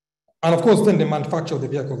 And of course, then the manufacture of the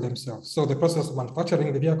vehicle themselves. So the process of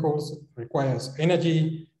manufacturing the vehicles requires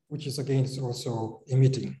energy, which is again also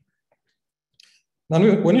emitting. Now,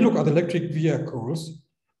 when you look at electric vehicles,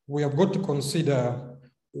 we have got to consider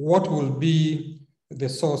what will be the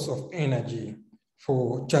source of energy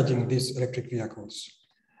for charging these electric vehicles.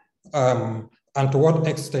 And to what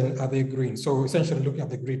extent are they green? So essentially looking at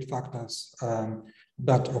the grid factors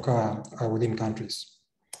that occur within countries.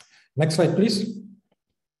 Next slide, please.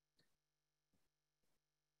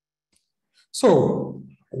 So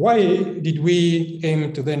why did we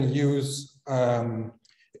aim to then use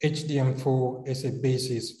HDM4 as a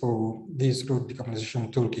basis for this road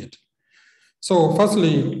decarbonization toolkit? So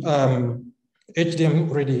firstly, HDM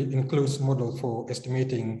already includes model for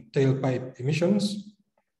estimating tailpipe emissions.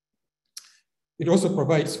 It also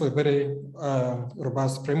provides for a very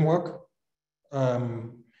robust framework.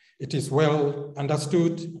 It is well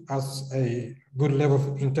understood as a good level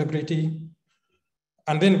of integrity.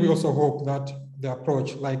 And then we also hope that the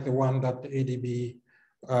approach like the one that the ADB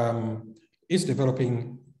is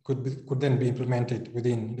developing could then be implemented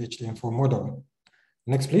within the HDM4 model.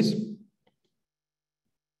 Next, please.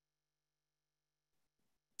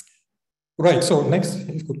 Right, so next,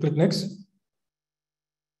 if you could click next.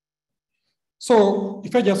 So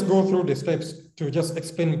if I just go through the steps to just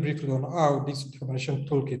explain briefly on how this decarbonization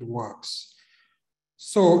toolkit works.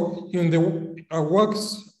 So in the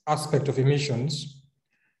works aspect of emissions,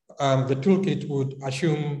 the toolkit would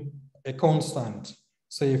assume a constant,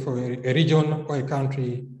 say for a region or a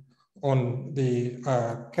country, on the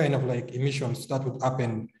kind of like emissions that would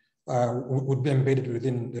happen, would be embedded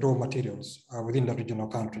within the raw materials within the region or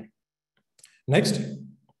country. Next.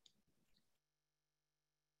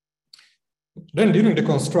 Then during the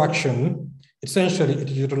construction, essentially it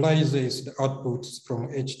utilizes the outputs from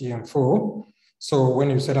HDM4. So when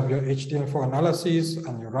you set up your HDM4 analysis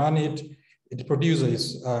and you run it, it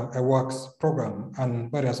produces a works program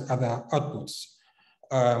and various other outputs.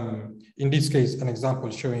 In this case, an example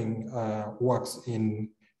showing works in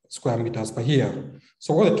square meters per year.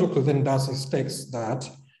 So what the tool then does is takes that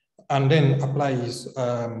and then applies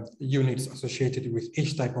units associated with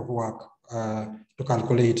each type of work to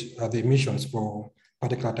calculate the emissions for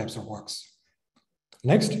particular types of works.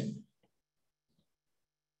 Next.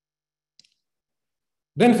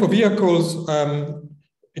 Then for vehicles,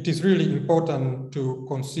 it is really important to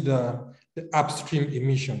consider the upstream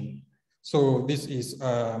emission. So this is,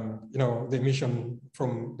 the emission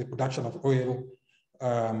from the production of oil,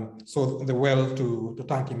 so the well to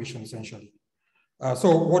tank emission essentially.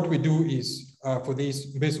 So what we do is for this,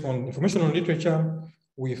 based on information on literature,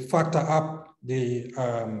 we factor up the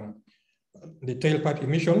tailpipe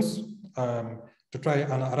emissions to try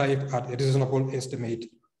and arrive at a reasonable estimate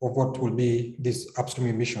of what will be this upstream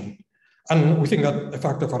emission. And we think that a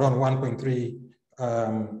factor of around 1.3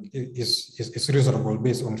 is reasonable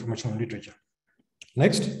based on information on literature.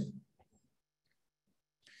 Next.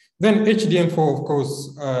 Then HDM4, of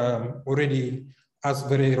course, already has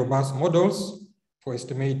very robust models for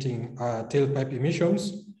estimating tailpipe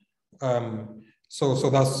emissions. So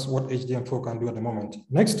that's what HDM4 can do at the moment.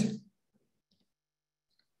 Next.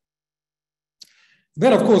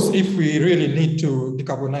 Then, of course, if we really need to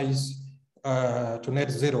decarbonize to net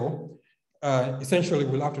zero, essentially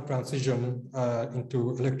we'll have to transition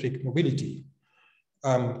into electric mobility.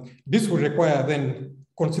 This will require then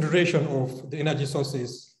consideration of the energy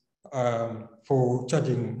sources for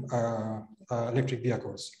charging electric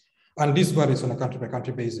vehicles. And this varies on a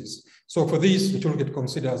country-by-country basis. So for this, the toolkit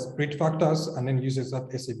considers grid factors and then uses that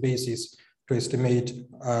as a basis to estimate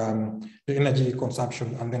the energy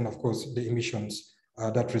consumption and then, of course, the emissions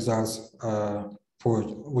that results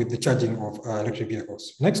with the charging of electric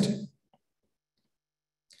vehicles. Next.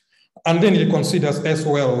 And then it considers as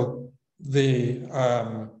well the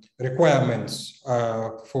requirements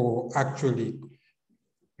for actually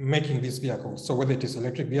making these vehicles. So whether it is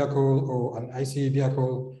electric vehicle or an ICE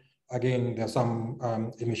vehicle, again, there's some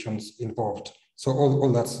emissions involved. So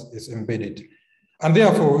all that is embedded. And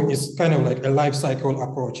therefore, it's kind of like a life cycle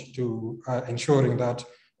approach to ensuring that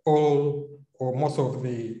all or most of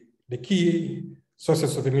the key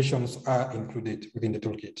sources of emissions are included within the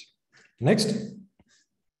toolkit. Next.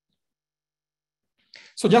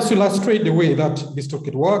 So just to illustrate the way that this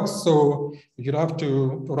toolkit works, so you'd have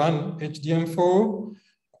to run HDM4,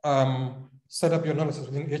 set up your analysis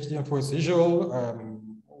within HDM4 as usual,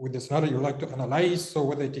 with the scenario you'd like to analyze. So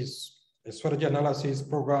whether it is a strategy analysis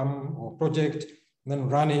program or project, then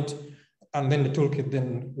run it, and then the toolkit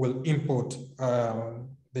then will import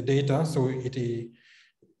the data. So it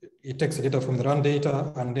takes the data from the run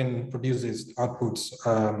data and then produces outputs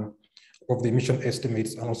of the emission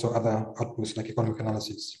estimates and also other outputs like economic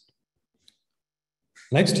analysis.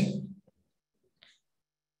 Next.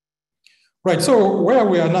 Right, so where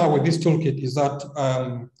we are now with this toolkit is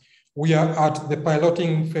that we are at the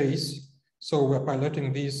piloting phase. So we're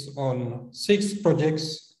piloting this on 6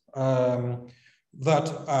 projects that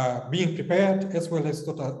are being prepared, as well as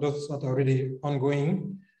those that are already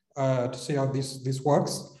ongoing to see how this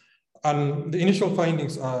works. And the initial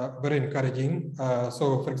findings are very encouraging.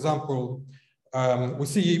 So for example, we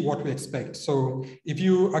see what we expect. So if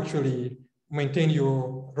you actually maintain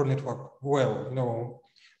your road network well,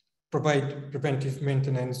 provide preventive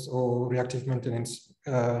maintenance or reactive maintenance,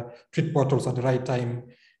 treat potholes at the right time,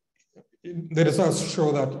 the results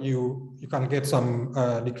show that you can get some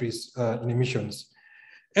decrease in emissions.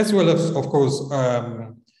 As well as, of course,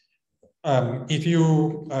 if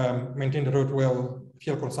you maintain the road well,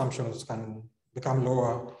 fuel consumptions can become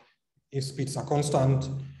lower if speeds are constant.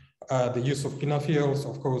 The use of cleaner fuels,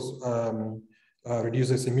 of course,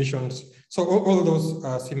 reduces emissions. So all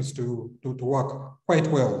those seems to work quite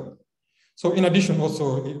well. So in addition,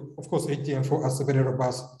 also, of course, HDM4 has a very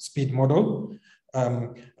robust speed model.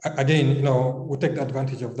 Again, we take the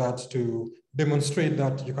advantage of that to demonstrate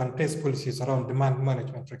that you can test policies around demand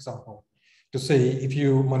management, for example, to say if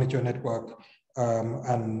you monitor your network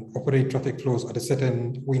and operate traffic flows at a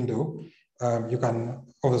certain window, you can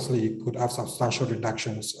obviously could have substantial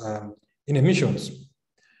reductions in emissions.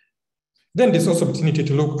 Then there's also opportunity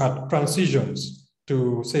to look at transitions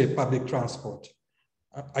to, say, public transport.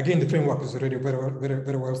 Again, the framework is already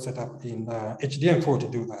very well set up in HDM4 to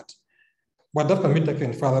do that. But that can be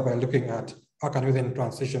taken further by looking at how can we then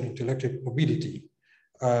transition into electric mobility.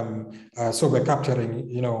 So by capturing,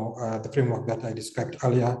 the framework that I described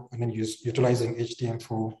earlier, and then utilizing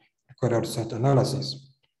HDM4 corridor set analysis.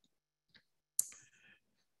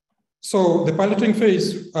 So the piloting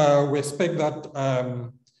phase, we expect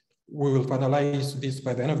that we will finalize this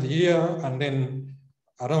by the end of the year, and then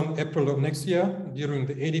around April of next year, during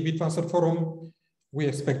the ADB Transit Forum, we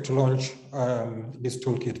expect to launch this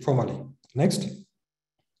toolkit formally. Next.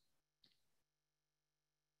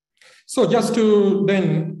 So just to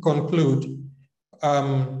then conclude,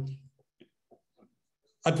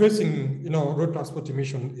 addressing road transport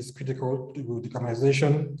emission is critical to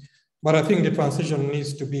decarbonization, but I think the transition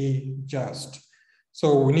needs to be just.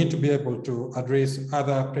 So we need to be able to address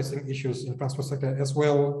other pressing issues in transport sector as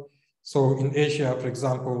well. So in Asia, for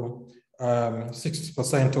example,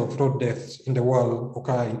 60% of road deaths in the world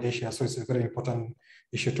occur in Asia. So it's a very important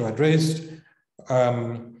issue to address.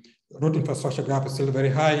 Road infrastructure gap is still very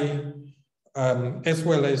high, as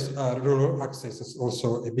well as rural access is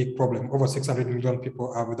also a big problem. Over 600 million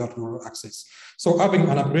people are without rural access. So having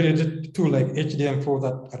an upgraded tool like HDM4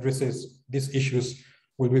 that addresses these issues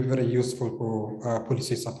will be very useful for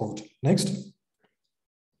policy support. Next.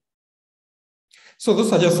 So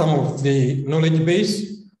those are just some of the knowledge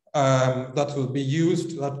base that will be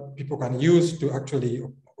used, that people can use to actually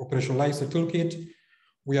operationalize the toolkit.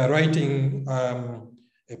 We are writing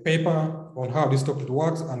a paper on how this toolkit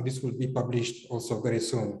works, and this will be published also very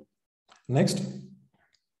soon. Next.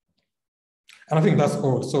 And I think that's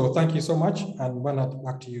all. So thank you so much, and Bernard,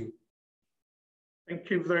 back to you.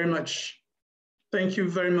 Thank you very much. Thank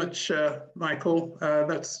you very much, Michael.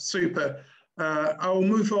 That's super. I'll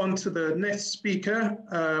move on to the next speaker,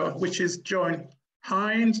 which is John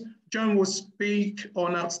Hind. John will speak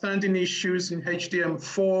on outstanding issues in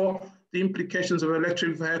HDM4, the implications of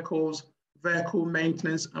electric vehicles, vehicle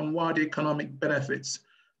maintenance, and wider economic benefits.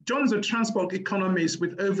 John's a transport economist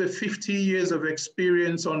with over 50 years of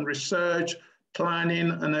experience on research,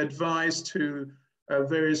 planning, and advice to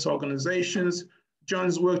various organizations.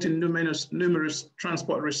 John's worked in numerous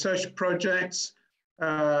transport research projects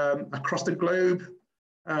across the globe.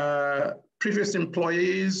 Previous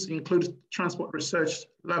employees include Transport Research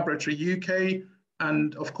Laboratory UK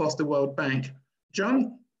and, of course, the World Bank.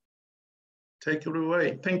 John, take it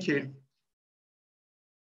away. Thank you.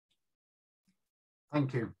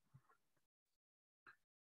 Thank you.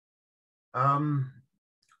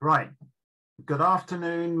 Right. Good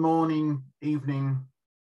afternoon, morning, evening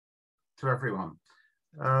to everyone.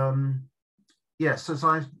 Yes, as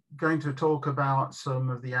I'm going to talk about some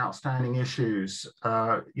of the outstanding issues,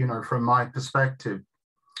 from my perspective.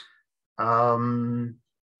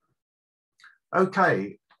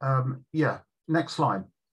 Yeah, next slide.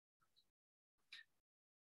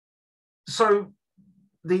 So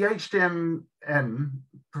the HDMM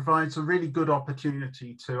provides a really good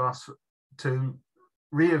opportunity to us to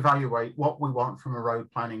reevaluate what we want from a road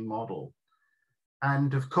planning model.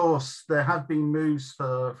 And of course, there have been moves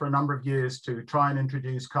for a number of years to try and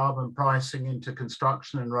introduce carbon pricing into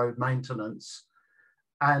construction and road maintenance,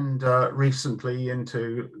 and recently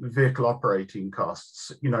into vehicle operating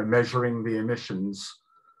costs, measuring the emissions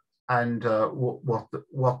and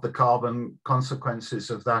what the carbon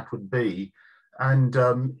consequences of that would be. And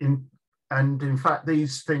in fact,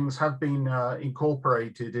 these things have been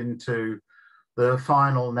incorporated into the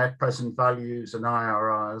final net present values and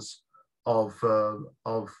IRRs of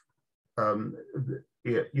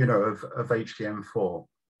HDM4.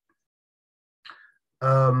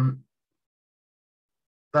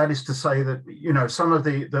 That is to say that some of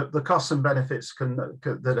the costs and benefits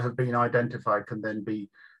that have been identified can then be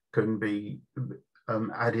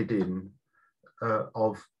added in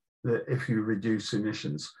if you reduce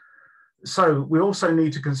emissions. So we also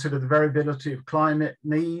need to consider the variability of climate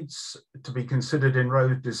needs to be considered in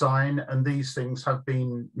road design, and these things have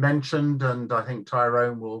been mentioned, and I think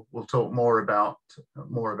Tyrone will talk more about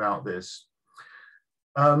this.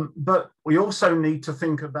 But we also need to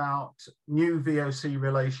think about new VOC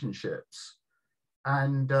relationships,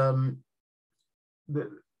 and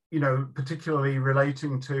particularly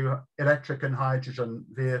relating to electric and hydrogen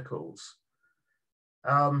vehicles.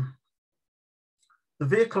 The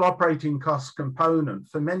vehicle operating cost component,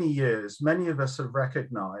 for many years, many of us have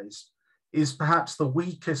recognized, is perhaps the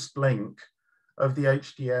weakest link of the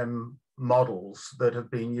HDM models that have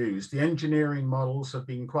been used. The engineering models have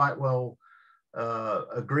been quite well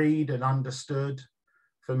agreed and understood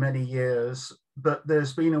for many years, but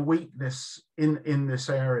there's been a weakness in this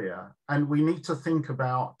area. And we need to think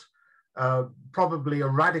about probably a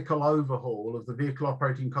radical overhaul of the vehicle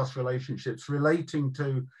operating cost relationships relating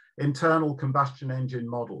to internal combustion engine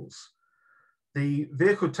models. The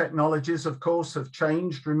vehicle technologies, of course, have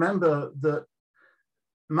changed. Remember that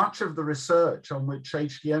much of the research on which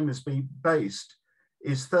HDM has been based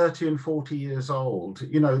is 30 and 40 years old.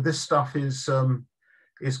 You know, this stuff is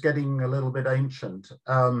getting a little bit ancient.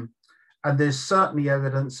 And there's certainly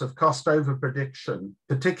evidence of cost over prediction,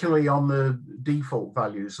 particularly on the default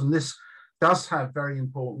values. And this does have very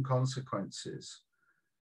important consequences.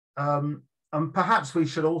 And perhaps we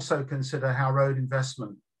should also consider how road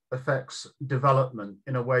investment affects development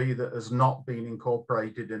in a way that has not been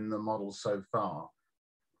incorporated in the model so far.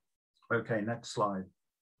 Okay, next slide.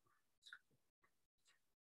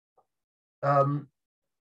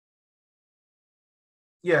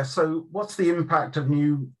 Yeah, so what's the impact of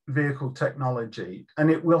new vehicle technology?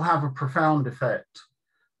 And it will have a profound effect.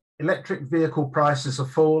 Electric vehicle prices are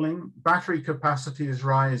falling, battery capacity is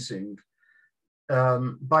rising.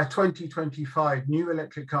 By 2025, new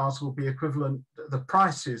electric cars will be equivalent, the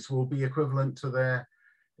prices will be equivalent to their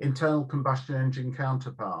internal combustion engine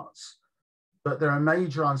counterparts. But there are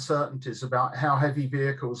major uncertainties about how heavy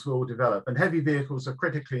vehicles will develop. And heavy vehicles are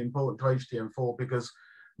critically important to HDM4 because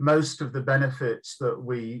most of the benefits that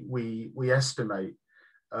we estimate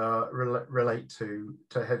relate to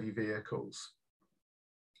heavy vehicles.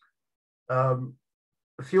 The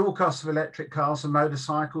fuel costs of electric cars and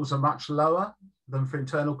motorcycles are much lower than for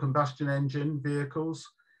internal combustion engine vehicles.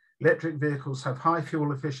 Electric vehicles have high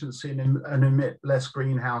fuel efficiency and emit less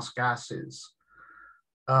greenhouse gases.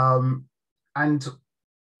 And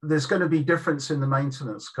there's going to be difference in the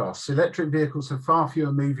maintenance costs. Electric vehicles have far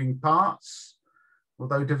fewer moving parts,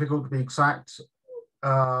 although difficult to be exact.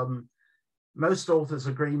 Most authors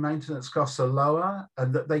agree maintenance costs are lower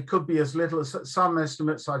and that they could be as little as, some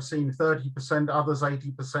estimates I've seen 30%, others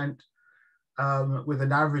 80%, with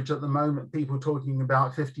an average at the moment, people talking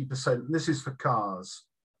about 50%. This is for cars.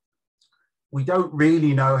 We don't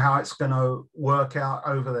really know how it's going to work out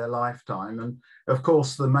over their lifetime. And of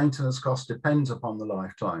course, the maintenance cost depends upon the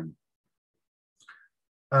lifetime.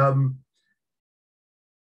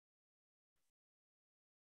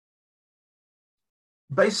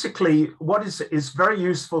 Basically, what is very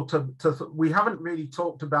useful we haven't really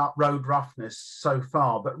talked about road roughness so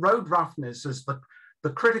far, but road roughness is the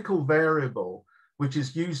critical variable which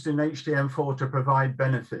is used in HDM4 to provide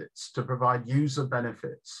benefits, to provide user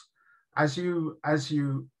benefits. As you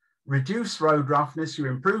reduce road roughness, you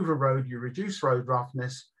improve a road, you reduce road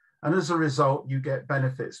roughness, and as a result, you get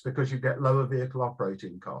benefits because you get lower vehicle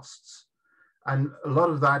operating costs. And a lot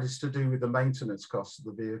of that is to do with the maintenance costs of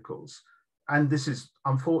the vehicles. And this is,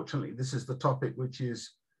 unfortunately, this is the topic which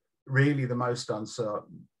is really the most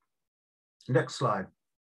uncertain. Next slide.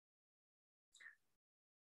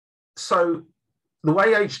 So the way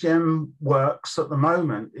HDM works at the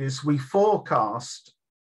moment is we forecast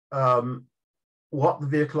what the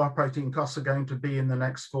vehicle operating costs are going to be in the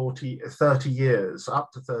next 30 years,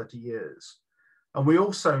 up to 30 years. And we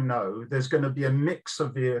also know there's going to be a mix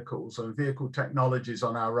of vehicles and vehicle technologies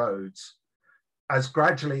on our roads as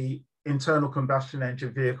gradually internal combustion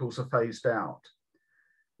engine vehicles are phased out.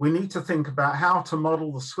 We need to think about how to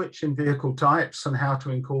model the switch in vehicle types and how to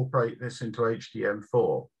incorporate this into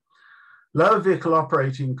HDM4. Lower vehicle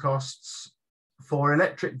operating costs for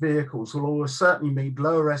electric vehicles will almost certainly mean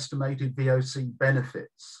lower estimated VOC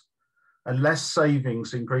benefits and less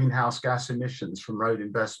savings in greenhouse gas emissions from road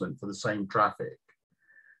investment for the same traffic.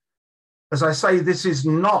 As I say, this is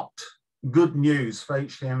not good news for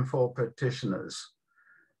HDM4 practitioners.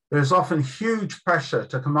 There's often huge pressure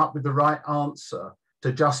to come up with the right answer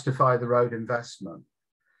to justify the road investment.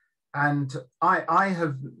 And I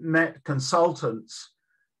have met consultants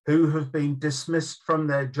who have been dismissed from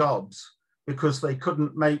their jobs because they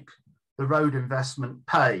couldn't make the road investment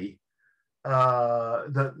pay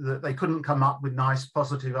that they couldn't come up with nice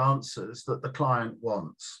positive answers that the client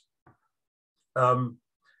wants.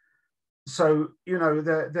 So, you know,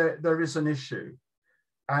 there is an issue,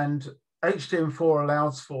 and HDM4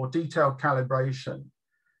 allows for detailed calibration.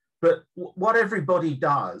 But what everybody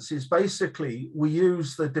does is basically we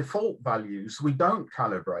use the default values. We don't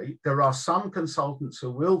calibrate. There are some consultants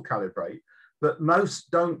who will calibrate, but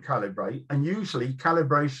most don't calibrate. And usually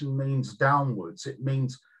calibration means downwards. It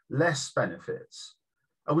means less benefits.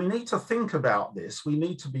 And we need to think about this. We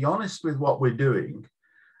need to be honest with what we're doing.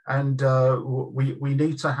 And we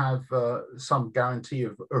need to have some guarantee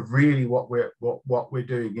of really what we're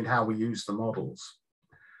doing and how we use the models.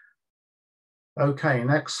 Okay,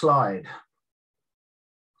 next slide.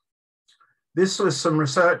 This was some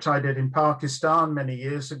research I did in Pakistan many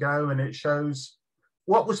years ago, and it shows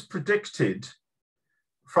what was predicted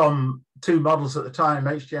from two models at the time,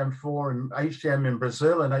 HDM4 and HDM in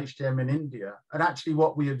Brazil and HDM in India, and actually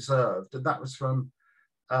what we observed. And that was from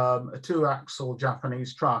a two-axle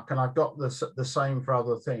Japanese truck, and I've got the same for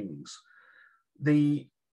other things. The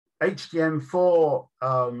HDM4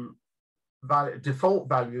 default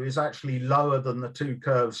value is actually lower than the two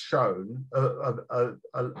curves shown,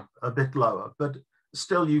 a bit lower, but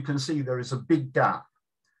still you can see there is a big gap.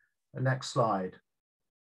 The next slide.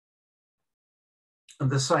 And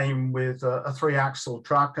the same with a three-axle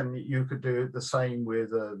truck, and you could do the same with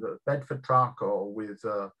the Bedford truck or with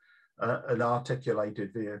an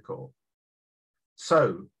articulated vehicle.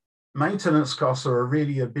 So maintenance costs are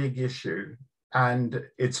really a big issue, and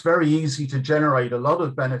it's very easy to generate a lot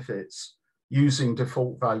of benefits using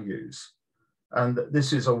default values. And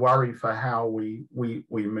this is a worry for how we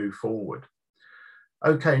move forward.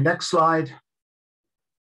 Okay, next slide.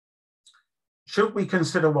 Should we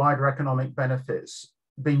consider wider economic benefits?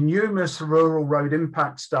 There have been numerous rural road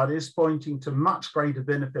impact studies pointing to much greater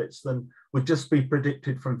benefits than would just be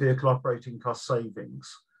predicted from vehicle operating cost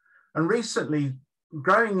savings. And recently,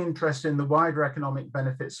 growing interest in the wider economic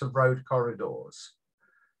benefits of road corridors.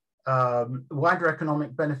 Wider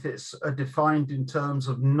economic benefits are defined in terms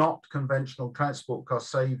of not conventional transport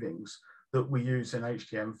cost savings that we use in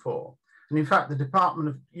HDM4. And in fact, the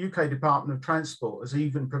UK Department of Transport has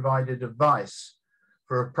even provided advice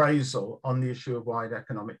for appraisal on the issue of wide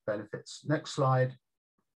economic benefits. Next slide.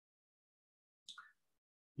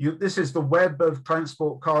 This is the web of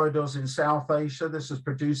transport corridors in South Asia. This was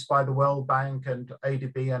produced by the World Bank and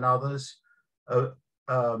ADB and others. You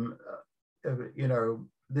know,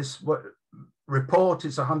 this report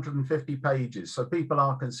is 150 pages, so people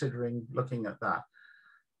are considering looking at that.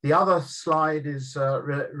 The other slide is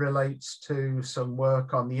relates to some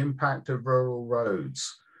work on the impact of rural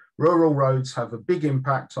roads. Rural roads have a big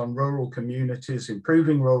impact on rural communities,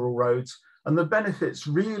 improving rural roads, and the benefits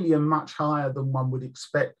really are much higher than one would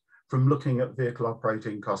expect from looking at vehicle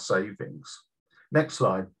operating cost savings. Next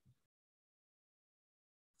slide.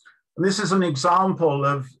 And this is an example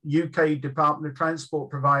of UK Department of Transport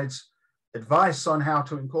provides advice on how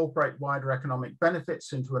to incorporate wider economic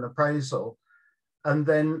benefits into an appraisal. And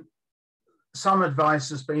then some advice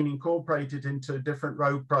has been incorporated into different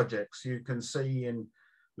road projects. You can see in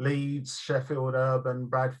Leeds, Sheffield Urban,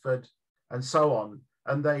 Bradford, and so on.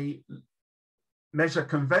 And they measure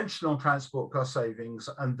conventional transport cost savings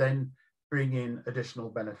and then bring in additional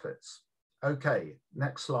benefits. Okay,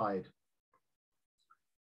 next slide.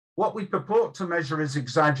 What we purport to measure is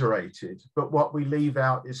exaggerated, but what we leave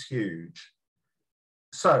out is huge.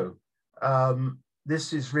 So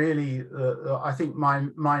this is really, I think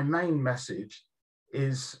my main message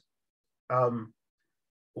is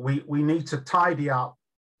we need to tidy up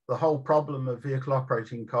the whole problem of vehicle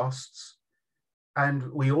operating costs.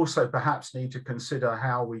 And we also perhaps need to consider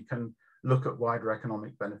how we can look at wider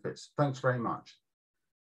economic benefits. Thanks very much.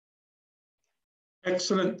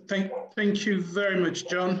 Excellent. Thank you very much,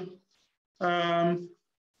 John.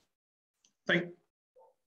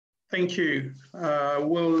 Thank you.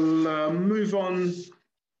 We'll move on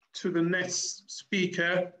to the next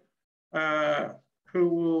speaker, who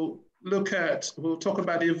will talk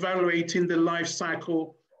about evaluating the life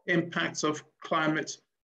cycle impacts of climate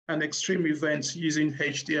and extreme events using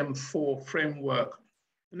HDM4 framework.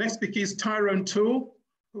 The next speaker is Tyrone Toole,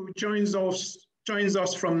 who joins us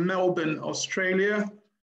from Melbourne, Australia.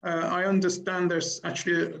 I understand there's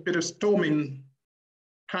actually a bit of storming,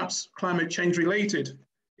 perhaps climate change related,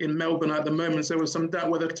 in Melbourne at the moment. So there was some doubt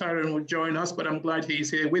whether Tyrone would join us, but I'm glad he's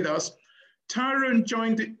here with us. Tyrone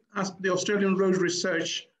joined the Australian Road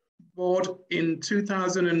Research Board in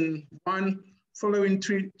 2001, following a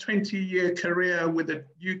 20-year career with the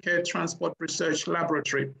UK Transport Research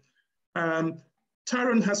Laboratory.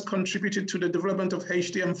 Tyrone has contributed to the development of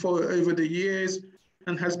HDM4 over the years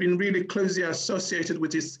and has been really closely associated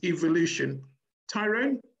with its evolution.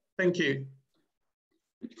 Tyrone, thank you.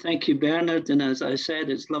 Thank you, Bernard. And as I said,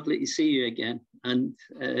 it's lovely to see you again and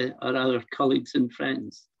our other colleagues and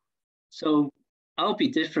friends. So I'll be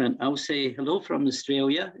different. I'll say hello from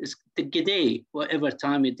Australia. It's the good day, whatever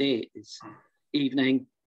time of day it is. Evening,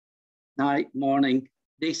 night, morning.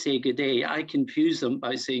 They say good day. I confuse them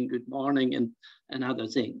by saying good morning and other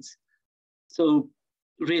things. So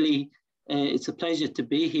really, it's a pleasure to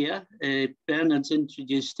be here. Bernard's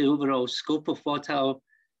introduced the overall scope of what I'll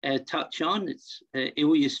touch on. It's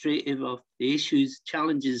illustrative of the issues,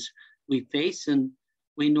 challenges we face, and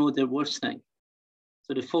we know they're worsening.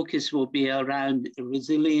 So the focus will be around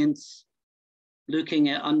resilience, looking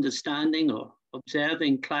at understanding or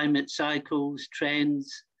observing climate cycles,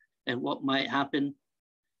 trends, and what might happen,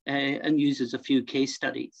 and uses a few case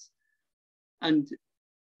studies. And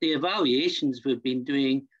the evaluations we've been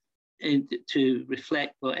doing to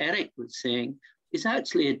reflect what Eric was saying is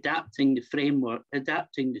actually adapting the framework,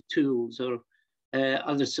 adapting the tools or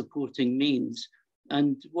other supporting means.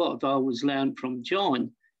 And what I've always learned from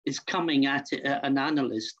John is coming at it as an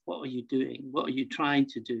analyst. What are you doing? What are you trying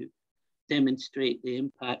to do? Demonstrate the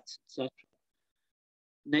impacts, etc.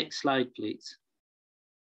 Next slide, please.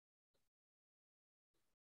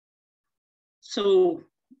 So,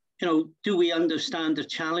 do we understand the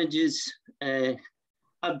challenges?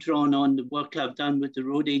 I've drawn on the work I've done with the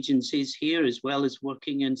road agencies here, as well as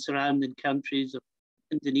working in surrounding countries of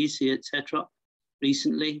Indonesia, etc.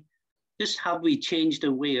 recently. Just have we changed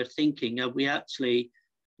our way of thinking? Are we actually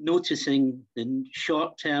noticing the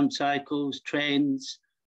short-term cycles, trends?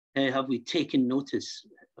 Have we taken notice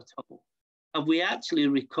at all? Have we actually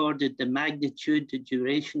recorded the magnitude, the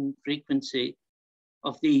duration, frequency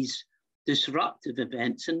of these disruptive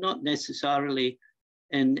events, and not necessarily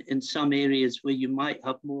in some areas where you might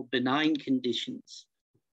have more benign conditions?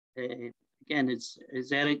 Again,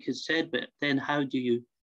 as Eric has said, but then how do you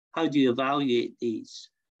evaluate these,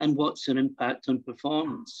 and what's their impact on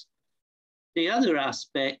performance? The other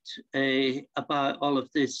aspect about all of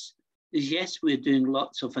this is, yes, we're doing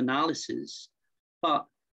lots of analysis,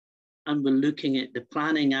 and we're looking at the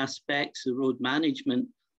planning aspects, the road management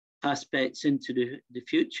aspects into the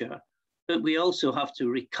future, but we also have to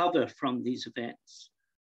recover from these events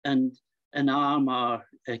and arm our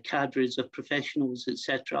cadres of professionals,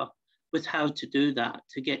 etc., with how to do that,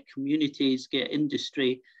 to get communities, get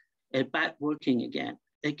industry back working again.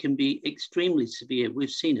 It can be extremely severe. We've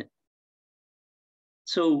seen it.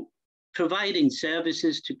 So providing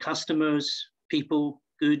services to customers, people,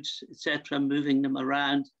 goods, etc., moving them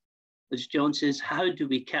around, as John says, how do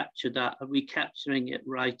we capture that? Are we capturing it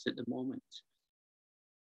right at the moment?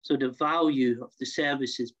 So the value of the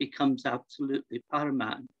services becomes absolutely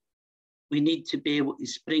paramount. We need to be able to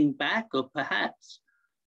spring back, or perhaps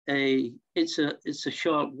it's a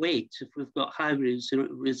short wait. If we've got high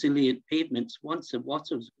resilient pavements, once the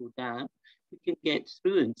waters go down, we can get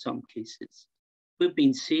through in some cases. We've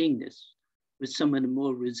been seeing this with some of the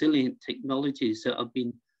more resilient technologies that have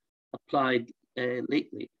been applied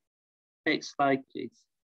lately. Next slide, please.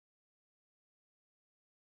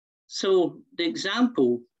 So the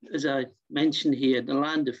example, as I mentioned here, the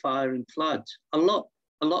land of fire and flood, a lot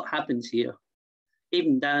happens here,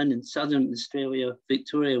 even down in southern Australia,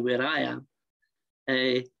 Victoria, where I am.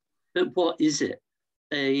 But what is it?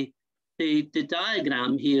 The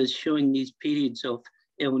diagram here is showing these periods of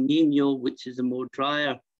El Nino, which is the more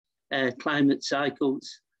drier climate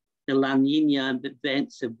cycles, the La Nina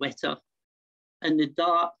events are wetter, and the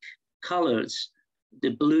dark colors, the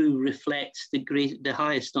blue reflects the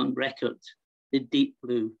highest on record, the deep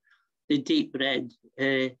blue. The deep red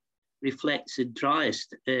reflects the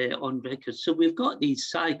driest on record. So we've got these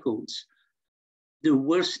cycles. They're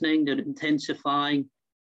worsening, they're intensifying.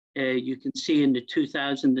 You can see in the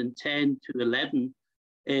 2010 to 11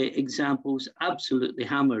 examples, absolutely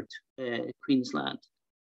hammered Queensland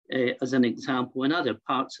as an example, and other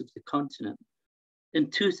parts of the continent. In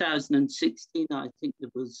 2016, I think there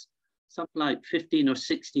was something like 15 or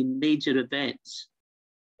 16 major events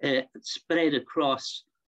spread across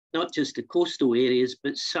not just the coastal areas,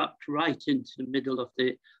 but sucked right into the middle of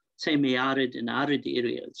the semi-arid and arid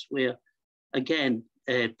areas where, again,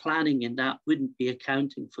 planning in that wouldn't be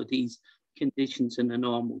accounting for these conditions in a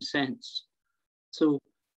normal sense. So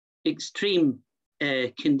extreme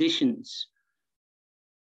conditions,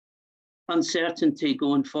 uncertainty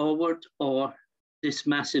going forward, or this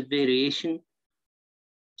massive variation.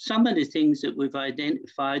 Some of the things that we've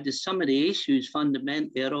identified as some of the issues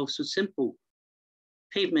fundamentally are also simple.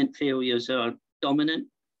 Pavement failures are dominant.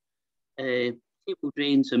 table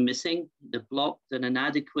drains are missing, they're blocked, they're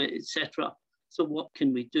inadequate, etc. So what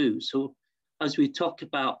can we do? So as we talk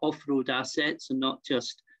about off-road assets and not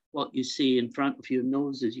just what you see in front of your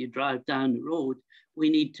nose as you drive down the road, we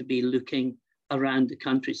need to be looking around the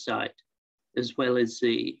countryside as well as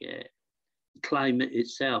the climate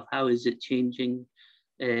itself. How is it changing?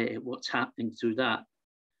 What's happening through that?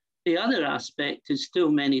 The other aspect is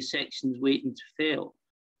still many sections waiting to fail.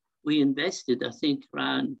 We invested, I think,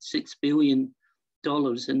 around $6 billion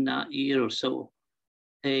in that year or so.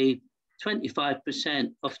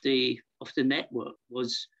 25% of the network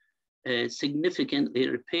was significantly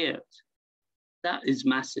repaired. That is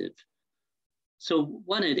massive. So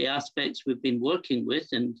one of the aspects we've been working with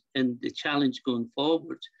and the challenge going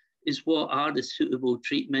forward is what are the suitable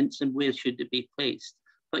treatments and where should they be placed?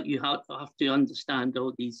 But you have to understand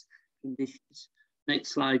all these conditions.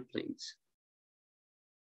 Next slide, please.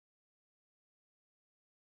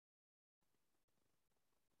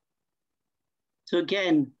 So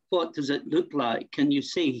again, what does it look like? Can you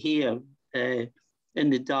see here in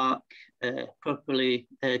the dark purpley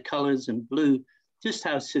colors and blue, just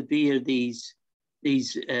how severe these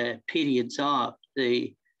periods are,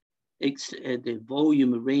 the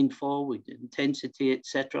volume of rainfall, with intensity,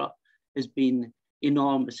 etc., has been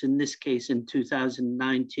enormous. In this case, in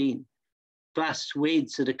 2019, vast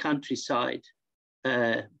swathes of the countryside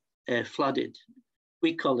flooded.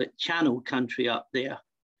 We call it channel country up there,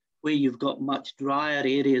 where you've got much drier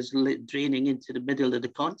areas draining into the middle of the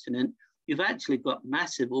continent. You've actually got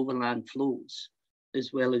massive overland flows,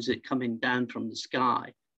 as well as it coming down from the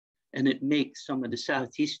sky. And it makes some of the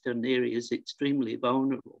southeastern areas extremely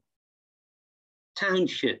vulnerable.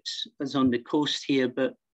 Townships, as on the coast here,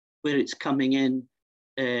 but where it's coming in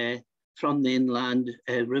from the inland,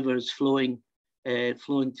 rivers flowing to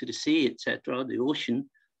the sea, etc., the ocean,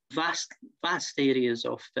 vast areas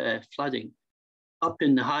of flooding. Up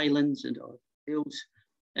in the highlands and hills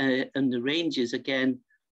and the ranges, again,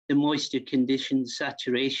 the moisture conditions,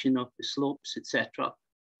 saturation of the slopes, etc.,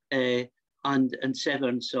 and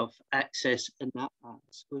severance of access in that part.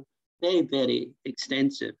 So very, very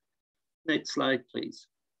extensive. Next slide, please.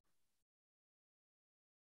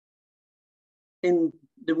 In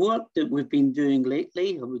the work that we've been doing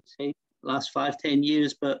lately, I would say last 5-10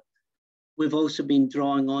 years, but we've also been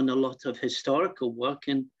drawing on a lot of historical work,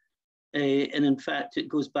 and in fact, it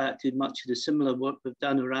goes back to much of the similar work we've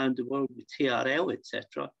done around the world with TRL,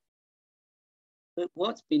 etc. But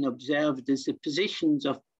what's been observed is the positions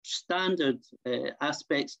of standard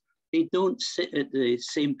aspects, they don't sit at the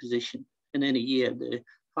same position in any year, the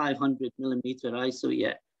 500 millimeter ISO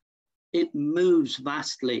yet. It moves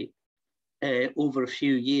vastly over a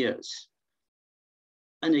few years.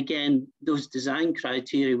 And again, those design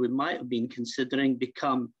criteria we might have been considering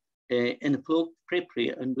become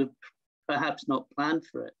inappropriate, and we've perhaps not planned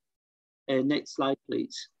for it. Next slide,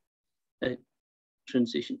 please.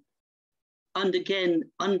 Transition. And again,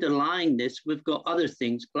 underlying this, we've got other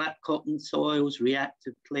things: black cotton soils,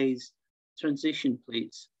 reactive clays. Transition,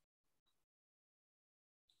 please.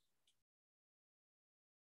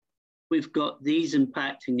 We've got these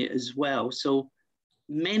impacting it as well. So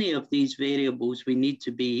many of these variables we need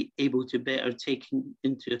to be able to better take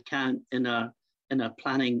into account in our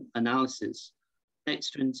planning analysis.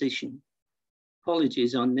 Next transition.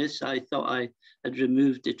 Apologies on this, I thought I had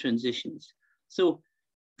removed the transitions. So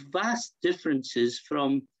vast differences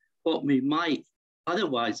from what we might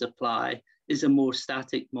otherwise apply is a more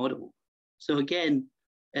static model. So again,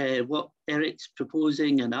 what Eric's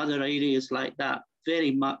proposing and other areas like that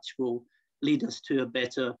very much will lead us to a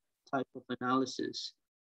better type of analysis.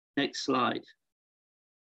 Next slide.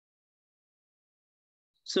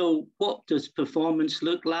 So what does performance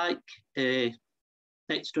look like?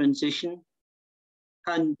 Next transition.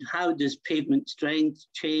 And how does pavement strength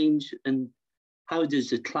change, and how does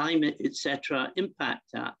the climate, etc., impact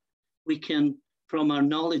that? We can, from our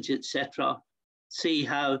knowledge, etc., see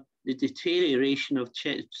how the deterioration of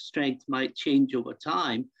strength might change over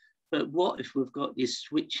time. But what if we've got these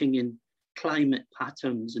switching in climate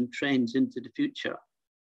patterns and trends into the future?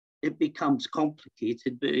 It becomes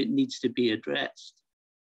complicated, but it needs to be addressed.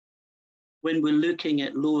 When we're looking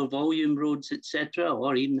at lower volume roads, etc.,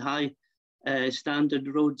 or even high standard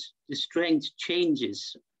roads, the strength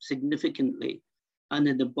changes significantly. And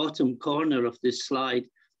in the bottom corner of this slide,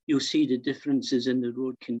 you'll see the differences in the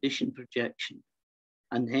road condition projection,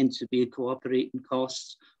 and hence the vehicle operating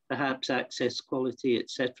costs, perhaps access quality,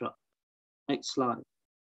 etc. Next slide.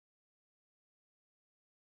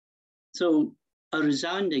 So a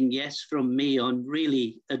resounding yes from me on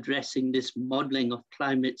really addressing this modeling of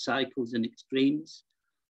climate cycles and extremes.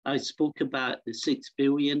 I spoke about the 6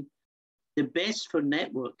 billion. The best for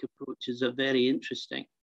network approaches are very interesting.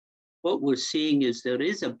 What we're seeing is there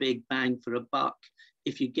is a big bang for a buck.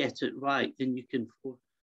 If you get it right, then you can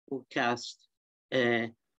forecast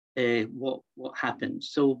what happens.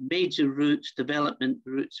 So major routes, development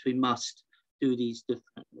routes, we must do these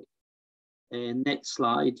differently. Next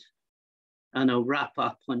slide, and I'll wrap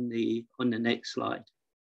up on the next slide.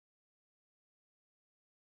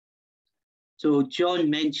 So John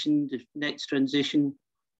mentioned the next transition,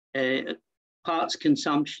 parts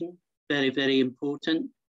consumption, very, very important.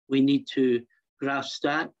 We need to grasp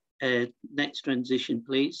that. Next transition,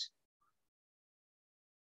 please.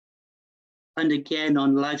 And again,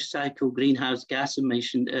 on life cycle greenhouse gas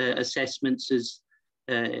emission assessments is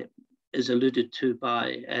alluded to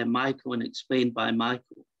by Michael and explained by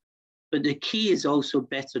Michael. But the key is also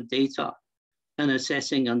better data and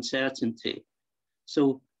assessing uncertainty.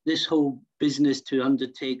 So this whole business to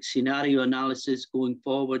undertake scenario analysis going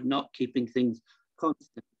forward, not keeping things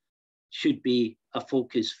constant, should be a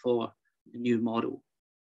focus for the new model.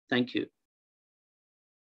 Thank you.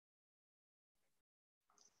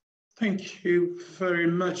 Thank you very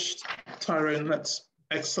much, Tyrone. That's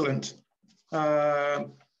excellent. I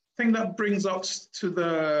think that brings us to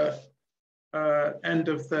the end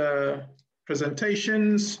of the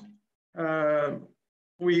presentations.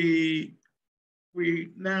 We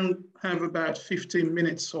now have about 15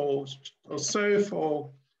 minutes or so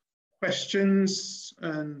for questions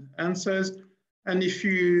and answers. And if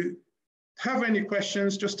you have any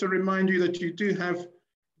questions, just to remind you that you do have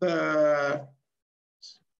the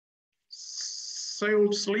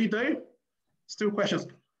sales Slido. Still questions.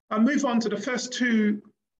 I'll move on to the first two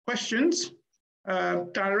questions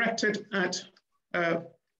directed at Richard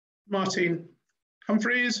Martin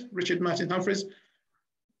Humphreys.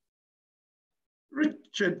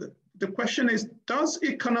 Richard, the question is, does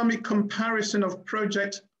economic comparison of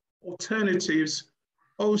project alternatives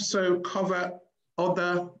also cover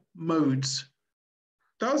other modes?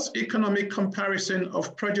 Does economic comparison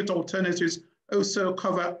of project alternatives also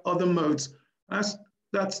cover other modes?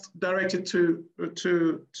 That's directed to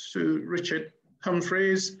Richard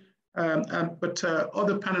Humphreys, but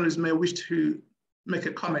other panelists may wish to make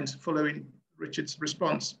a comment following Richard's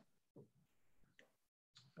response.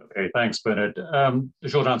 Okay, thanks, Bernard. The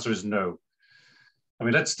short answer is no. I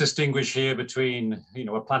mean, let's distinguish here between,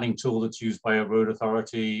 a planning tool that's used by a road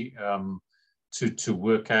authority to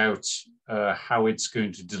work out how it's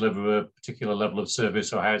going to deliver a particular level of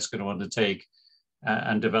service or how it's going to undertake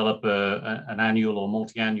and develop an annual or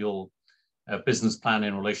multi-annual business plan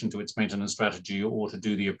in relation to its maintenance strategy, or to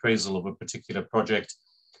do the appraisal of a particular project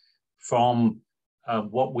from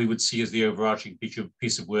what we would see as the overarching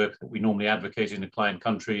piece of work that we normally advocate in a client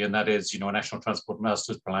country, and that is, a national transport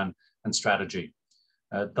master's plan and strategy.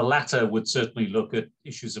 The latter would certainly look at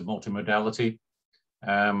issues of multimodality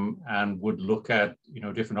and would look at,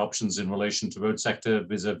 different options in relation to road sector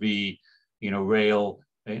vis-a-vis, rail,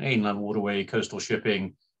 inland waterway, coastal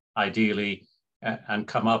shipping, ideally, and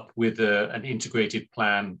come up with an integrated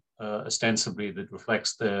plan, ostensibly, that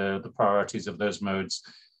reflects the priorities of those modes.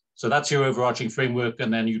 So that's your overarching framework,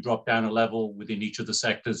 and then you drop down a level within each of the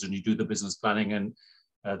sectors and you do the business planning, and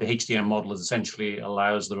the HDM model essentially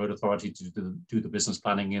allows the road authority to do the business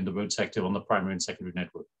planning in the road sector on the primary and secondary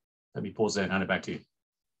network. Let me pause there and hand it back to you.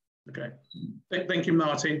 Okay, thank you,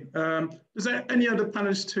 Martin. Is there any other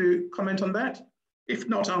panelists to comment on that? If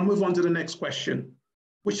not, I'll move on to the next question,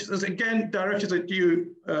 which is again directed at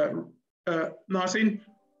you, Martin,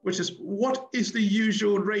 which is, what is the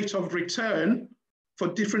usual rate of return for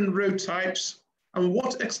different road types, and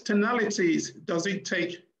what externalities does it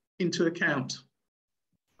take into account?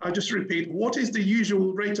 I'll just repeat, what is the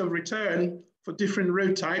usual rate of return for different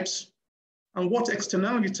road types, and what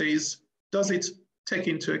externalities does it take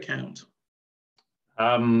into account?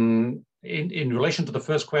 In relation to the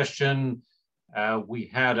first question, we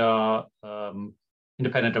had our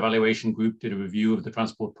independent evaluation group did a review of the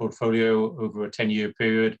transport portfolio over a 10-year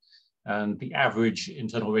period, and the average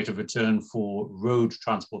internal rate of return for road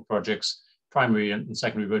transport projects, primary and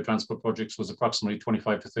secondary road transport projects, was approximately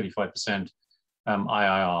 25 to 35%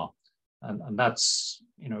 IRR. And that's,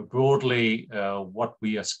 broadly what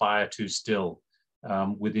we aspire to still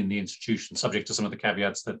within the institution, subject to some of the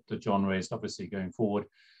caveats that John raised, obviously, going forward,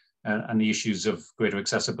 and the issues of greater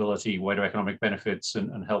accessibility, wider economic benefits,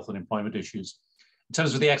 and health and employment issues. In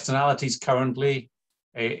terms of the externalities currently,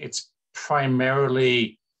 it's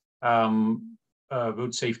primarily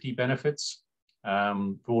road safety benefits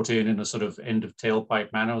brought in a sort of end of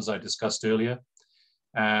tailpipe manner, as I discussed earlier.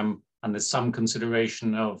 And there's some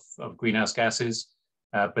consideration of greenhouse gases.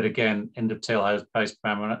 But again, end of tailpipe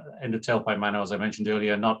manner, as I mentioned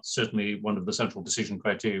earlier, not certainly one of the central decision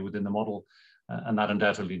criteria within the model, and that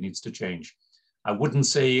undoubtedly needs to change. I wouldn't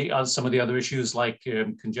say some of the other issues like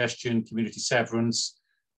congestion, community severance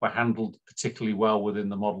were handled particularly well within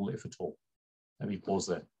the model, if at all. Let me pause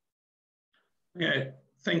there. Yeah,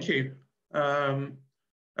 thank you.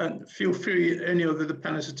 And feel free, any of the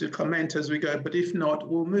panelists, to comment as we go, but if not,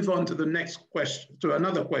 we'll move on to the next question, to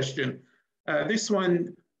another question. This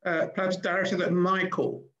one perhaps directed at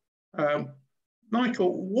Michael.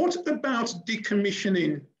 Michael, what about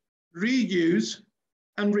decommissioning, reuse,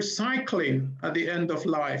 and recycling at the end of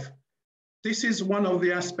life? This is one of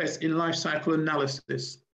the aspects in life cycle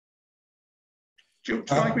analysis. Would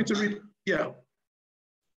you like me to read? Yeah.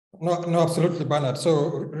 No, absolutely, Bernard. So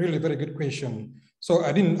really very good question. So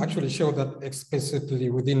I didn't actually show that explicitly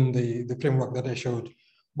within the framework that I showed,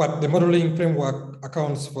 but the modeling framework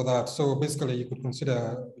accounts for that. So basically you could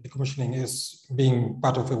consider decommissioning as being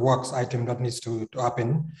part of a works item that needs to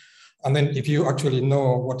happen. And then if you actually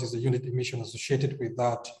know what is the unit emission associated with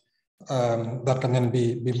that, that can then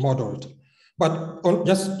be modeled. But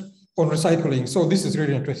just on recycling, so this is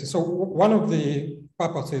really interesting. So one of the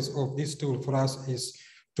purposes of this tool for us is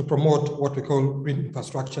to promote what we call green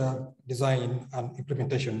infrastructure design and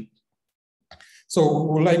implementation. So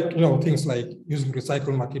we like, things like using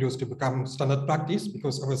recycled materials to become standard practice,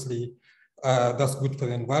 because obviously that's good for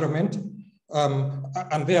the environment.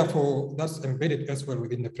 And therefore that's embedded as well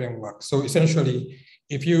within the framework. So essentially,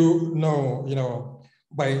 if you know,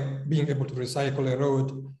 by being able to recycle a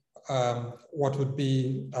road, what would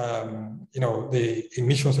be, the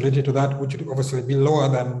emissions related to that, which would obviously be lower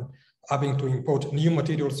than having to import new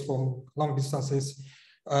materials from long distances,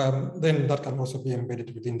 then that can also be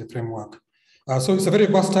embedded within the framework. So it's a very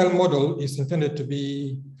versatile model. It's intended to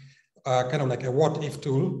be kind of like a what-if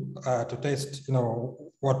tool to test,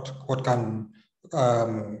 what can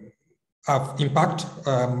have impact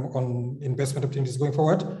on investment opportunities going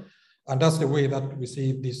forward. And that's the way that we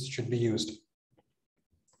see this should be used.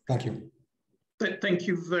 Thank you. Thank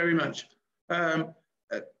you very much.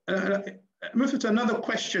 Move to another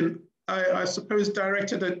question, I suppose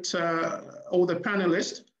directed at all the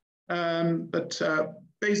panelists, but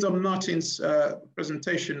based on Martin's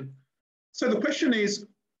presentation. So the question is,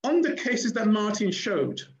 on the cases that Martin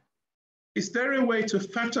showed, is there a way to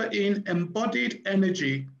factor in embodied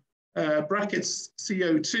energy, brackets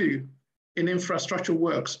CO2, in infrastructure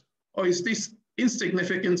works, or is this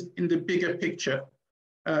insignificant in the bigger picture?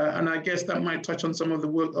 And I guess that might touch on some of the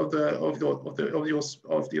work of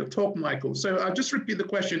your talk, Michael. So I'll just repeat the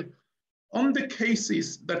question. On the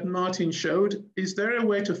cases that Martin showed, is there a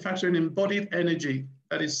way to factor in embodied energy,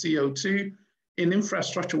 that is CO2, in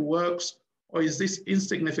infrastructure works, or is this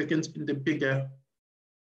insignificant in the bigger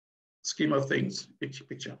scheme of things,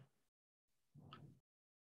 picture?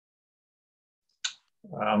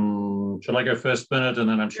 Shall I go first, Bernard, and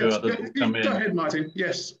then I'm sure others will come in? Go ahead, Martin,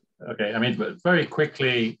 yes. Okay, I mean, very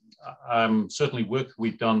quickly, certainly work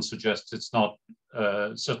we've done suggests it's not,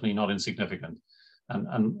 certainly not insignificant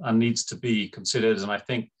and needs to be considered. And I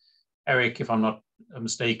think Eric, if I'm not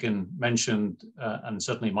mistaken, mentioned, and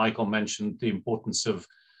certainly Michael mentioned the importance of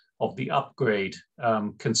the upgrade,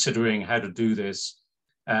 considering how to do this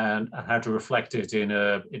and how to reflect it in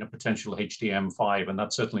a potential HDMM5. And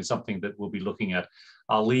that's certainly something that we'll be looking at.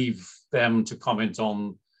 I'll leave them to comment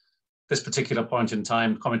on this particular point in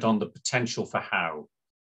time, comment on the potential for how.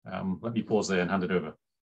 Let me pause there and hand it over.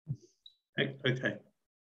 Okay,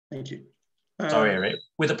 thank you. Sorry, Eric.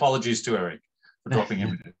 With apologies to Eric for dropping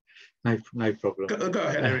him. No problem. Go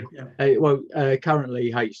ahead, Eric. Yeah.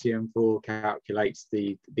 Currently HDMM4 calculates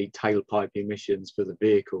the tailpipe emissions for the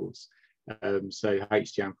vehicles. So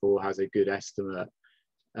HDMM4 has a good estimate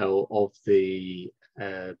of the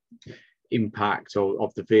impact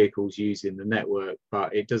of the vehicles using the network,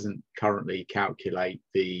 but it doesn't currently calculate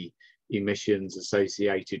the emissions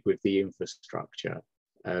associated with the infrastructure.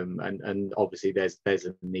 And obviously there's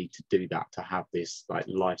a need to do that, to have this like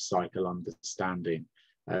life cycle understanding.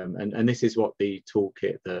 And this is what the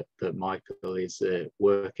toolkit that Michael is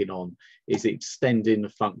working on, is extending the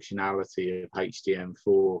functionality of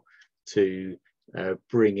HDMM4 to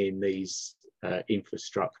bring in these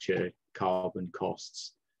infrastructure carbon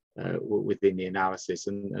costs within the analysis.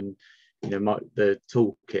 And the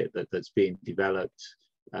toolkit that's being developed,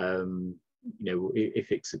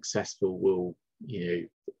 if it's successful, will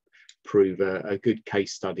prove a good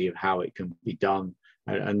case study of how it can be done.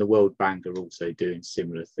 And the World Bank are also doing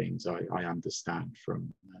similar things, I understand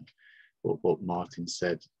from what Martin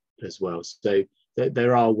said as well. So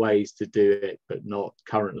there are ways to do it, but not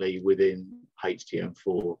currently within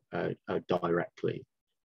HDMM4 directly.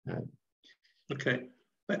 Okay,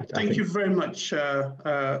 thank you very much,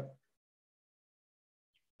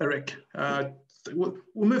 Eric. We'll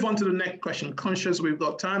move on to the next question. Conscious we've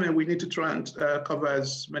got time and we need to try and cover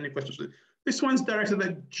as many questions. This one's directed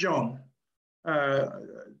at John.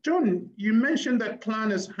 John, you mentioned that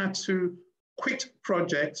planners had to quit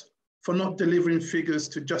projects for not delivering figures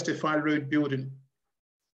to justify road building.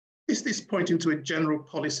 Is this pointing to a general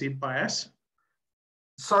policy bias?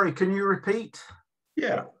 Sorry, can you repeat?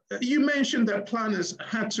 Yeah, you mentioned that planners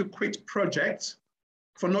had to quit projects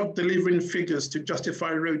for not delivering figures to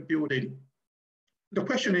justify road building. The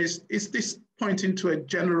question is this pointing to a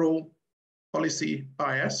general policy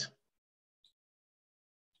bias?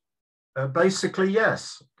 Basically,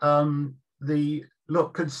 yes.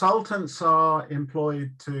 Look, consultants are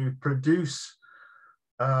employed to produce,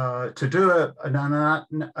 to do an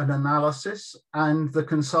analysis, and the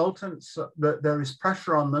consultants, there is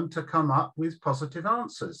pressure on them to come up with positive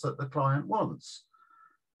answers that the client wants.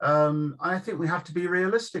 I think we have to be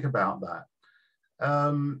realistic about that.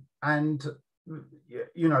 And,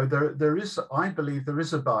 you know, there is, I believe there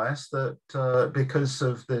is a bias that because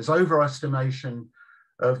of there's overestimation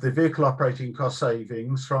of the vehicle operating cost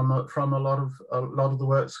savings from a lot of the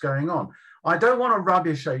work's going on. I don't want to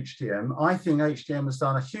rubbish HDM. I think HDM has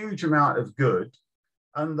done a huge amount of good,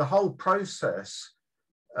 and the whole process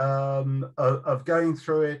of going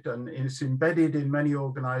through it, and it's embedded in many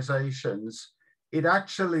organizations, it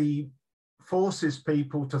actually forces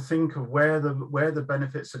people to think of where the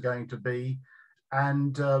benefits are going to be,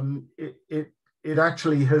 and it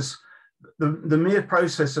actually has the mere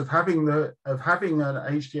process of having an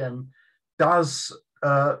HDM does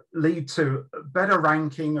lead to better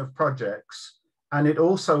ranking of projects, and it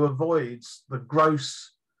also avoids the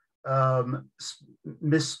gross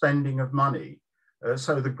misspending of money.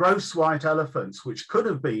 So the gross white elephants, which could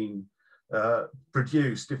have been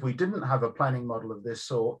produced if we didn't have a planning model of this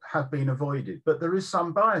sort, have been avoided. But there is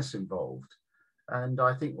some bias involved, and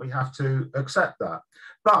I think we have to accept that.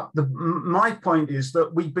 But my point is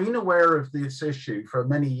that we've been aware of this issue for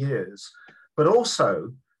many years, but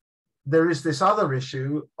also there is this other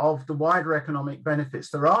issue of the wider economic benefits.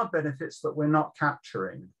 There are benefits that we're not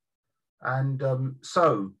capturing. And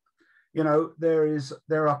so, you know,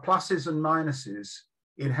 there are pluses and minuses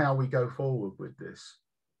in how we go forward with this.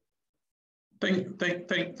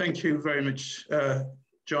 Thank you very much,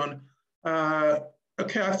 John.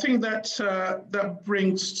 Okay, I think that that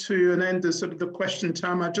brings to an end the sort of the question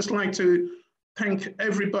time. I'd just like to thank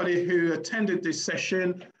everybody who attended this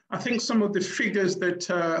session. I think some of the figures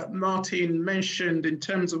that Martin mentioned in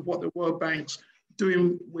terms of what the World Bank's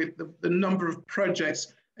doing with the number of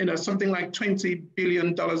projects, you know, something like $20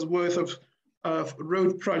 billion worth of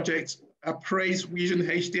road projects appraised using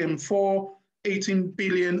HDM4, 18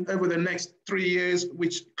 billion over the next 3 years,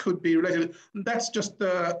 which could be related. That's just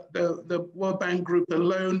the World Bank group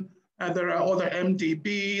alone. There are other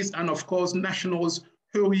MDBs and of course nationals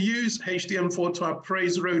who use HDM4 to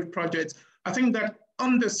appraise road projects. I think that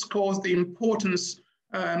underscores the importance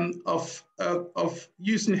of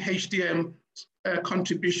using HDM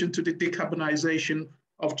contribution to the decarbonization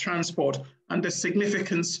of transport and the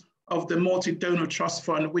significance of the multi-donor trust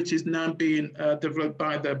fund, which is now being developed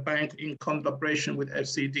by the bank in collaboration with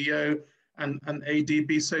FCDO and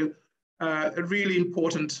ADB. So a really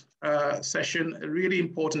important session, a really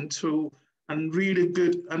important tool, and really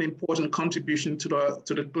good and important contribution to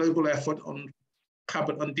the global effort on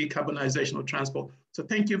decarbonization of transport. So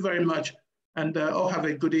thank you very much, and all have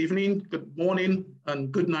a good evening, good morning, and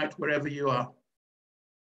good night wherever you are.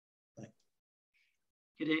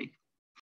 Good day.